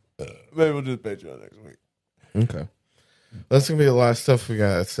it. Maybe we'll do the Patreon next week. Okay. That's going to be a lot of stuff we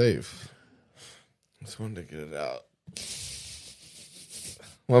got to save. Just wanted to get it out.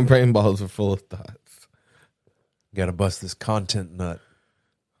 My brain balls are full of thoughts. Got to bust this content nut.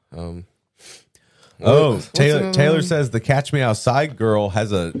 What's Taylor says the Catch Me Outside girl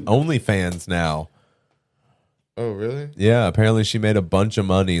has a OnlyFans now. Oh, really? Yeah, apparently she made a bunch of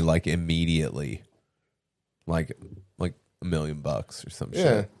money like immediately. Like $1 million or some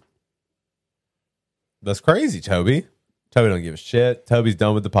shit. That's crazy, Toby. Toby don't give a shit. Toby's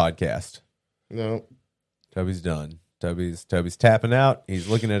done with the podcast. No. Toby's done. Toby's tapping out. He's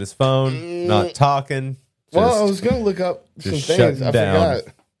looking at his phone, not talking. Well, I was going to look up some things. I forgot.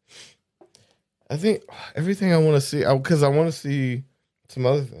 I think everything I want to see, because I want to see some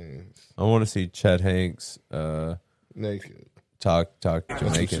other things. I want to see Chet Hanks naked. Talk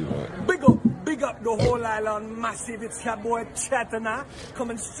Jamaican. Big up the whole island massive. It's your boy Chatana.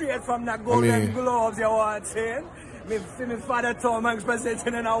 Coming straight from the Golden Globes, you want to me father told me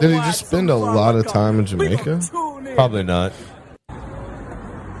presenting in a Did he just spend a lot of time in Jamaica? Probably not.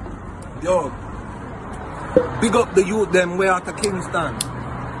 Yo, big up the youth them way out of Kingston.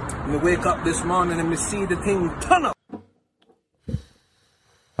 Me wake up this morning and me see the thing turn up.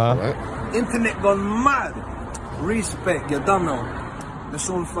 Huh? Right. Internet gone mad. Respect, you don't know. The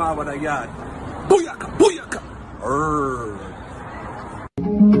soon forward a yard. Booyaka, booyaka.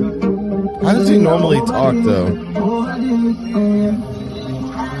 How does he normally talk though?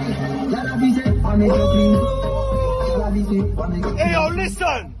 Hey yo,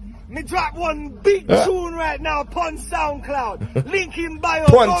 listen. Me drop one big tune right now upon SoundCloud. Link in bio.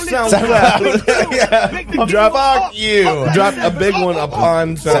 Upon SoundCloud. Drop you. Drop a big one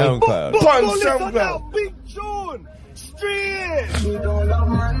upon SoundCloud. Upon SoundCloud. Big tune. Straight.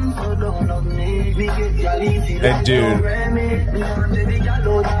 And dude.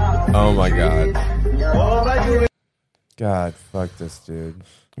 Oh my god. God, fuck this dude.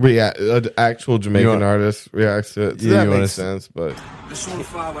 An actual Jamaican artist reacts to it. So that makes sense, but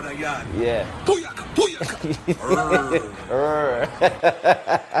yeah.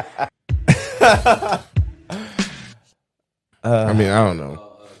 I mean, I don't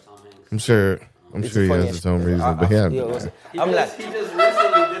know. I'm sure he has his own reason, but yeah. I'm like, he just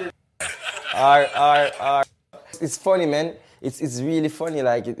recently did it. It's funny, man. It's really funny.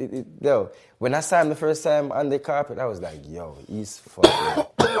 Like, yo, when I saw him the first time on the carpet, I was like, yo, he's fucking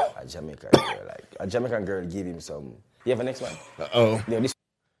a Jamaican girl. Like, a Jamaican girl give him some. You have a next one? Oh. Yeah, this.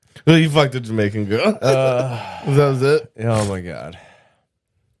 Well, you fucked a Jamaican girl. That was it? Oh, my God.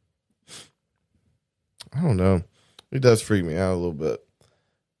 I don't know. It does freak me out a little bit.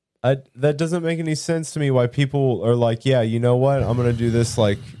 That doesn't make any sense to me why people are like, yeah, you know what? I'm going to do this,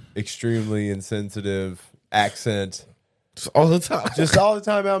 like, extremely insensitive accent. Just all the time. Just all the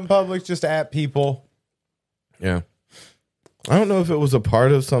time out in public, just at people. Yeah. I don't know if it was a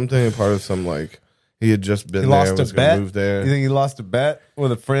part of something, a part of some, like, he had just been there, was going to move there. You think he lost a bet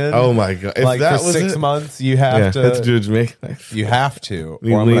with a friend? Oh, my God. If like, that for was 6 months, you have to do a Jamaican. You have to.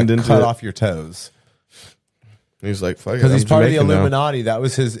 Or I'm going to cut off your toes. He's like, fuck it. Because he's part Jamaican of the Illuminati. Now. That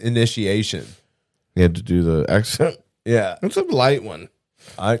was his initiation. He had to do the accent. Yeah. It's a light one.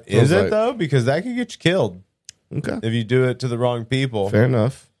 Is it, though? Because that could get you killed. Okay. If you do it to the wrong people. Fair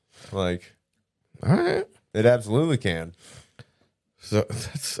enough. Like, all right. It absolutely can. So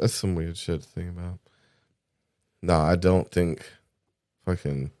that's some weird shit to think about. No, I don't think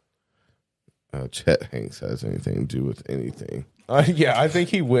fucking Chet Hanks has anything to do with anything. Yeah, I think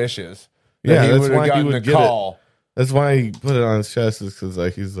he wishes. Yeah, he that's why he would get call. That's why he put it on his chest, is because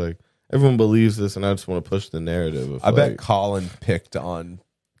like he's like, everyone believes this, and I just want to push the narrative. Of, I bet Colin picked on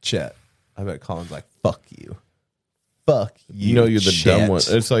Chet. I bet Colin's like, fuck you. Fuck you. You know, you're the Chet. dumb one.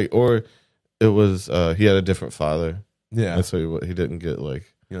 It's like, or it was he had a different father. Yeah. That's why he didn't get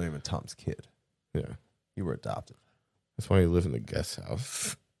like. You're not even Tom's kid. Yeah. You were adopted. That's why you live in the guest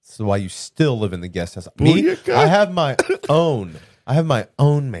house. So why you still live in the guest house? Me, I have my own. I have my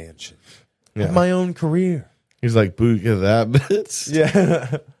own mansion. I have my own career. He's like, booyah that bitch.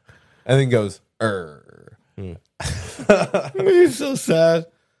 Yeah. And then goes, He's so sad.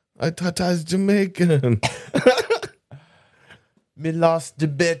 I thought I was Jamaican. Me lost the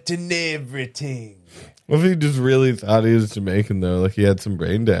bet and everything. What if he just really thought he was Jamaican, though? Like he had some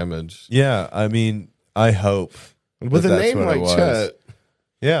brain damage. Yeah, I mean, I hope. With a name like Chet.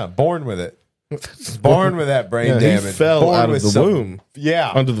 Yeah, born with it. Born with that brain damage. He fell born out of the womb.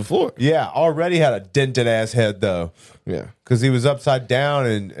 Yeah. Onto the floor. Yeah, already had a dented ass head, though. Yeah. Because he was upside down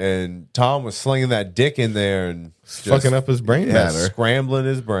and Tom was slinging that dick in there and fucking up his brain matter. Scrambling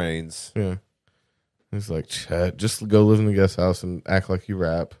his brains. Yeah. He's like, Chet, just go live in the guest house and act like you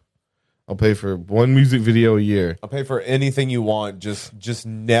rap. I'll pay for one music video a year. I'll pay for anything you want. Just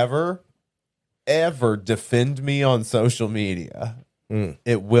never, ever defend me on social media.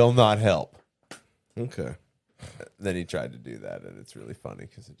 It will not help. Okay. Then he tried to do that, and it's really funny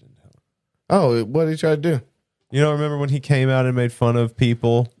because it didn't help. Oh, what did he try to do? You don't remember when he came out and made fun of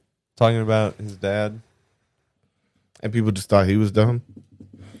people talking about his dad? And people just thought he was dumb?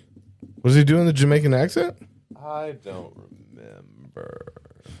 Was he doing the Jamaican accent? I don't remember.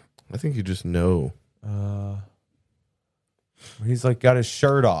 I think you just know. He's like got his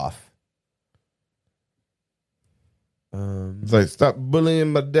shirt off. It's like, stop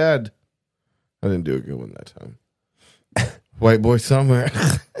bullying my dad. I didn't do a good one that time. White boy somewhere.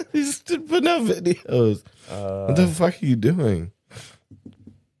 He's still putting out videos. What the fuck are you doing?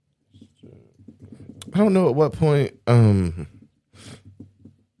 I don't know at what point.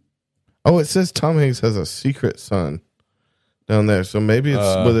 Oh, it says Tom Hanks has a secret son down there, so maybe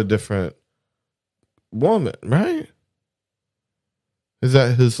it's with a different woman, right? Is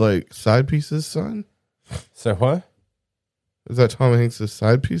that his like side piece's son? So what? Is that Tom Hanks'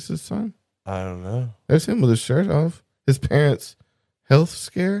 side piece's son? I don't know. There's him with his shirt off. His parents' health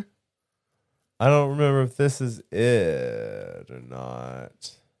scare. I don't remember if this is it or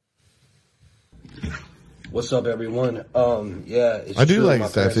not. What's up, everyone? Yeah, it's I do true. like My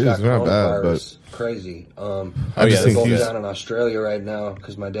his parents tattoos. got They're not bad, coronavirus. but Crazy. I just they're think both he's down in Australia right now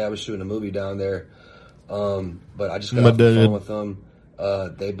because my dad was shooting a movie down there. But I just got My off the dad. phone with them.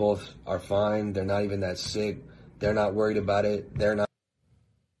 They both are fine. They're not even that sick. They're not worried about it. They're not.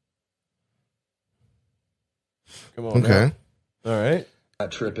 Come on. okay. Now. All right.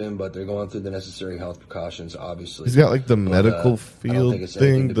 Not tripping, but they're going through the necessary health precautions, obviously. He's got like the But, medical I don't field think it's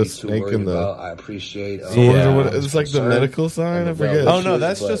anything thing, to the be too snake worried and the about. I appreciate. sword or what? It's like the concern medical sign. and I the forget. well Oh no,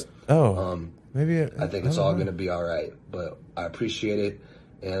 that's wishes, just. but, Oh, maybe. I think it's all going to be all right. But I appreciate it,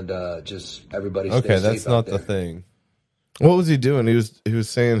 and just everybody. Stay Okay, safe that's out not there. the thing. What was he doing? He was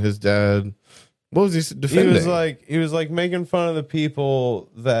saying his dad. What was he defending? He was like making fun of the people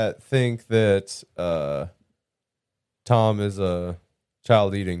that think that Tom is a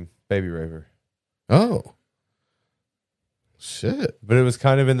child eating baby raver. Oh. Shit. But it was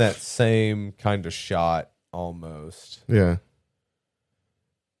kind of in that same kind of shot almost. Yeah.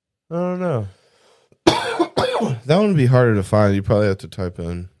 I don't know. That one would be harder to find. You probably have to type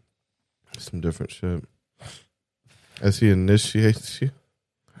in some different shit. As he initiates you.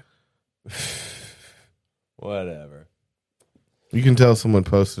 Whatever. You can tell someone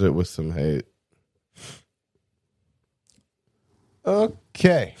posted it with some hate.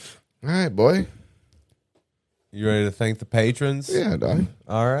 Okay. All right, boy. You ready to thank the patrons? Yeah, dog.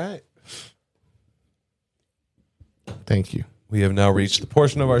 All right. Thank you. We have now reached the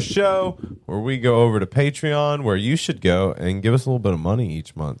portion of our show where we go over to Patreon, where you should go and give us a little bit of money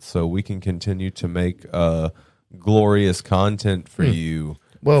each month so we can continue to make glorious content for you.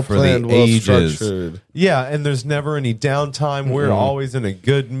 Well for planned, the well ages. structured. Yeah, and there's never any downtime. We're always in a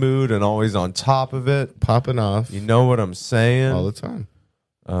good mood and always on top of it. Popping off. You know what I'm saying? All the time.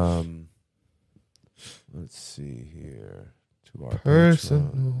 Let's see here. To our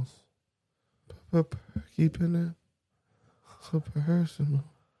Personal. Keeping it so personal.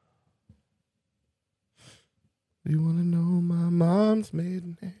 You want to know my mom's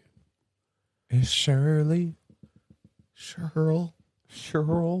maiden name? Is Shirley? Shirleyna.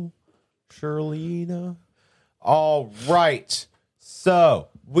 All right. So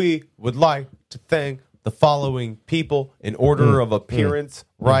we would like to thank the following people in order of appearance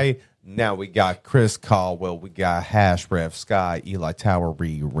right now. We got Chris Caldwell. We got Hash Ref, Sky, Eli Tower,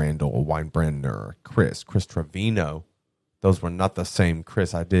 Reed, Randall, Weinbrenner, Chris Trevino. Those were not the same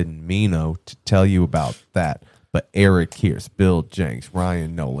Chris. I didn't mean to tell you about that. But Eric Kears, Bill Jenks,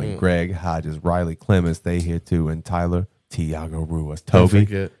 Ryan Nolan, Greg Hodges, Riley Clemens, they here too, and Tyler Tiago Ruiz.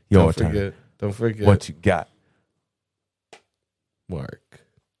 Toby, your turn. Don't forget. What you got? Mark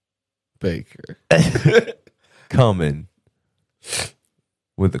Baker. Coming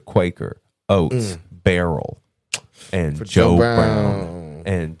with the Quaker Oats Barrel and For Joe Joe Brown.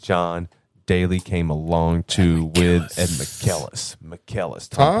 And John Daly came along too with Ed McKellis,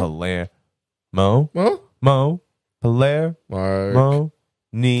 Tom Hilaire, Mo, Hilaire, Mark, Mo,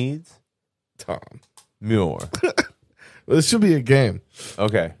 Needs, Tom, Muir. Well, this should be a game.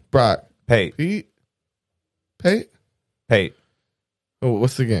 Okay. Brock, Pate. Oh,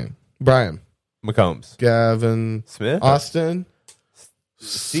 what's the game? Brian, McCombs, Gavin, Smith, Austin,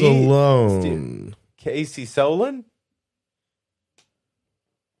 Salone, Casey Solon.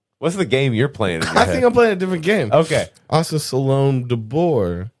 What's the game you're playing in your I head? think I'm playing a different game. Okay. Austin Salone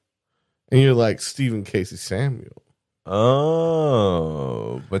DeBoer, and you're like Stephen Casey Samuel.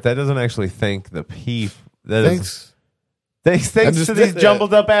 Oh, but that doesn't actually thank the people. Thanks. Thanks to these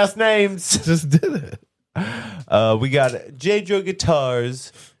jumbled up ass names. Just did it. We got J-Joe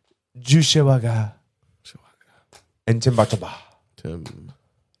Guitars, Jushawaga, and Tim Bartaba. Tim.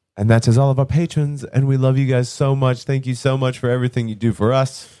 And that is all of our patrons, and we love you guys so much. Thank you so much for everything you do for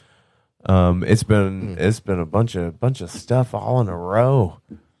us. It's been a bunch of stuff all in a row.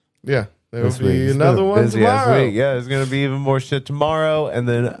 Yeah. There will This week. be It's another been a one busy ass tomorrow. week. Yeah, there's going to be even more shit tomorrow, and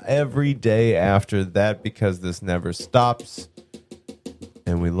then every day after that, because this never stops.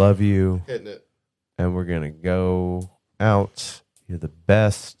 And we love you. Hitting it. And we're going to go out. You're the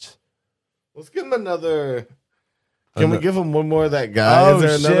best. Let's give him another. Can we give him one more of that guy? Oh,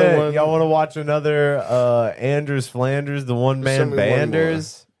 Is there another one? Y'all want to watch another Anders Flanders, the one-man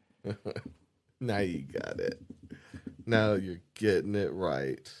banders? Now you got it. Now you're getting it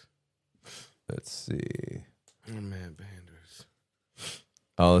right. Let's see. Oh, man, Banders.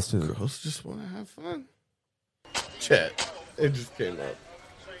 Oh, let's do this. Girls just want to have fun. Chat. It just came up.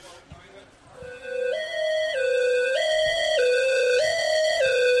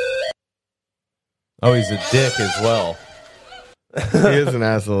 Oh, he's a dick as well. He is an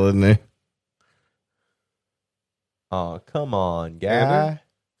asshole, isn't he? Oh, come on, guy.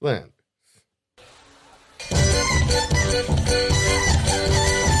 Land.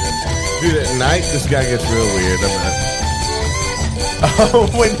 Dude, at night, this guy gets real weird, I bet. Oh,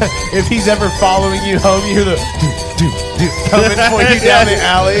 if he's ever following you home, you hear the do coming for you down the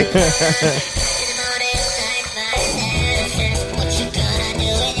alley.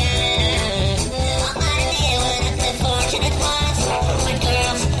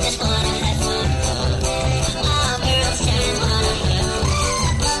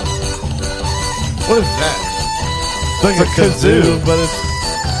 What is that? It's like a kazoo, but it's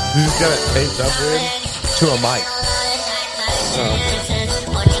you just got it taped up weird to a mic. Oh.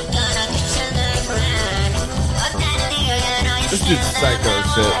 This dude's psycho as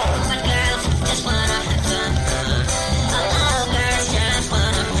shit.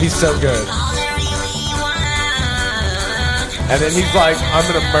 He's so good. And then he's like, I'm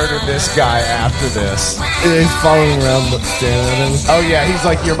going to murder this guy after this. And he's following around staring at him. Oh, yeah. He's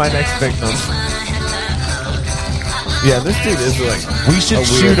like, you're my next victim. Yeah, this dude is like... We should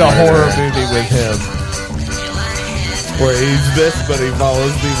shoot a horror movie with him. Where he's this, but he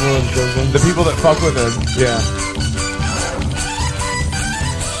follows people and kills them. The people that fuck with him. Yeah.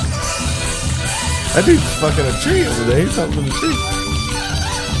 That dude's fucking a tree over there. He's humping the tree.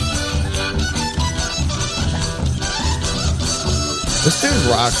 This dude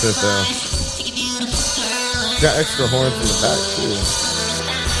rocks it though. Got extra horns in the back too.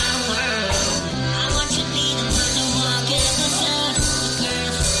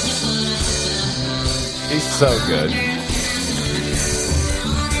 He's so good.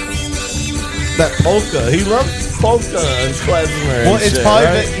 That polka. He loves polka and klezmer. Well, it's shit, probably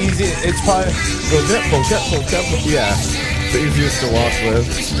right? the easy. It's probably polka. Yeah, the easiest to walk with.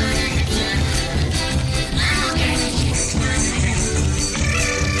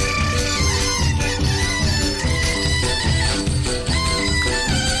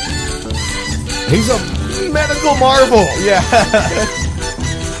 He's a medical marvel. Yeah.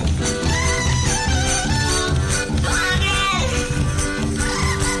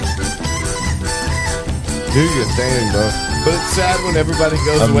 Do your thing, bro. But it's sad when everybody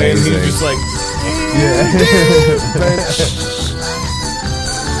goes away and he's just like, yeah.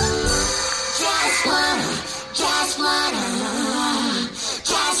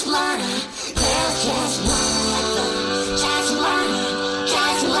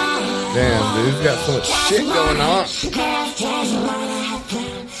 Damn, dude, he's got so much shit going on.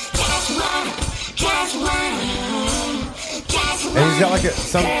 And he's got like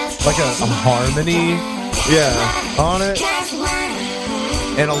a harmony, on it,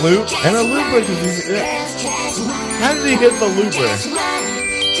 and a loop, How did he hit the looper?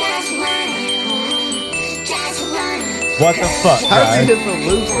 What the fuck? How did he hit the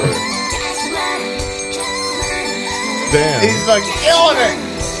looper? Damn, he's like killing it.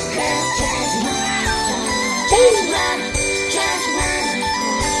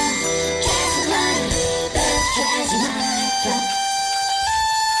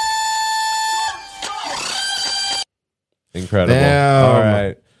 Incredible. Damn. All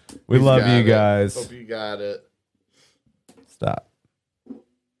right. We love you guys. Hope you got it. Stop.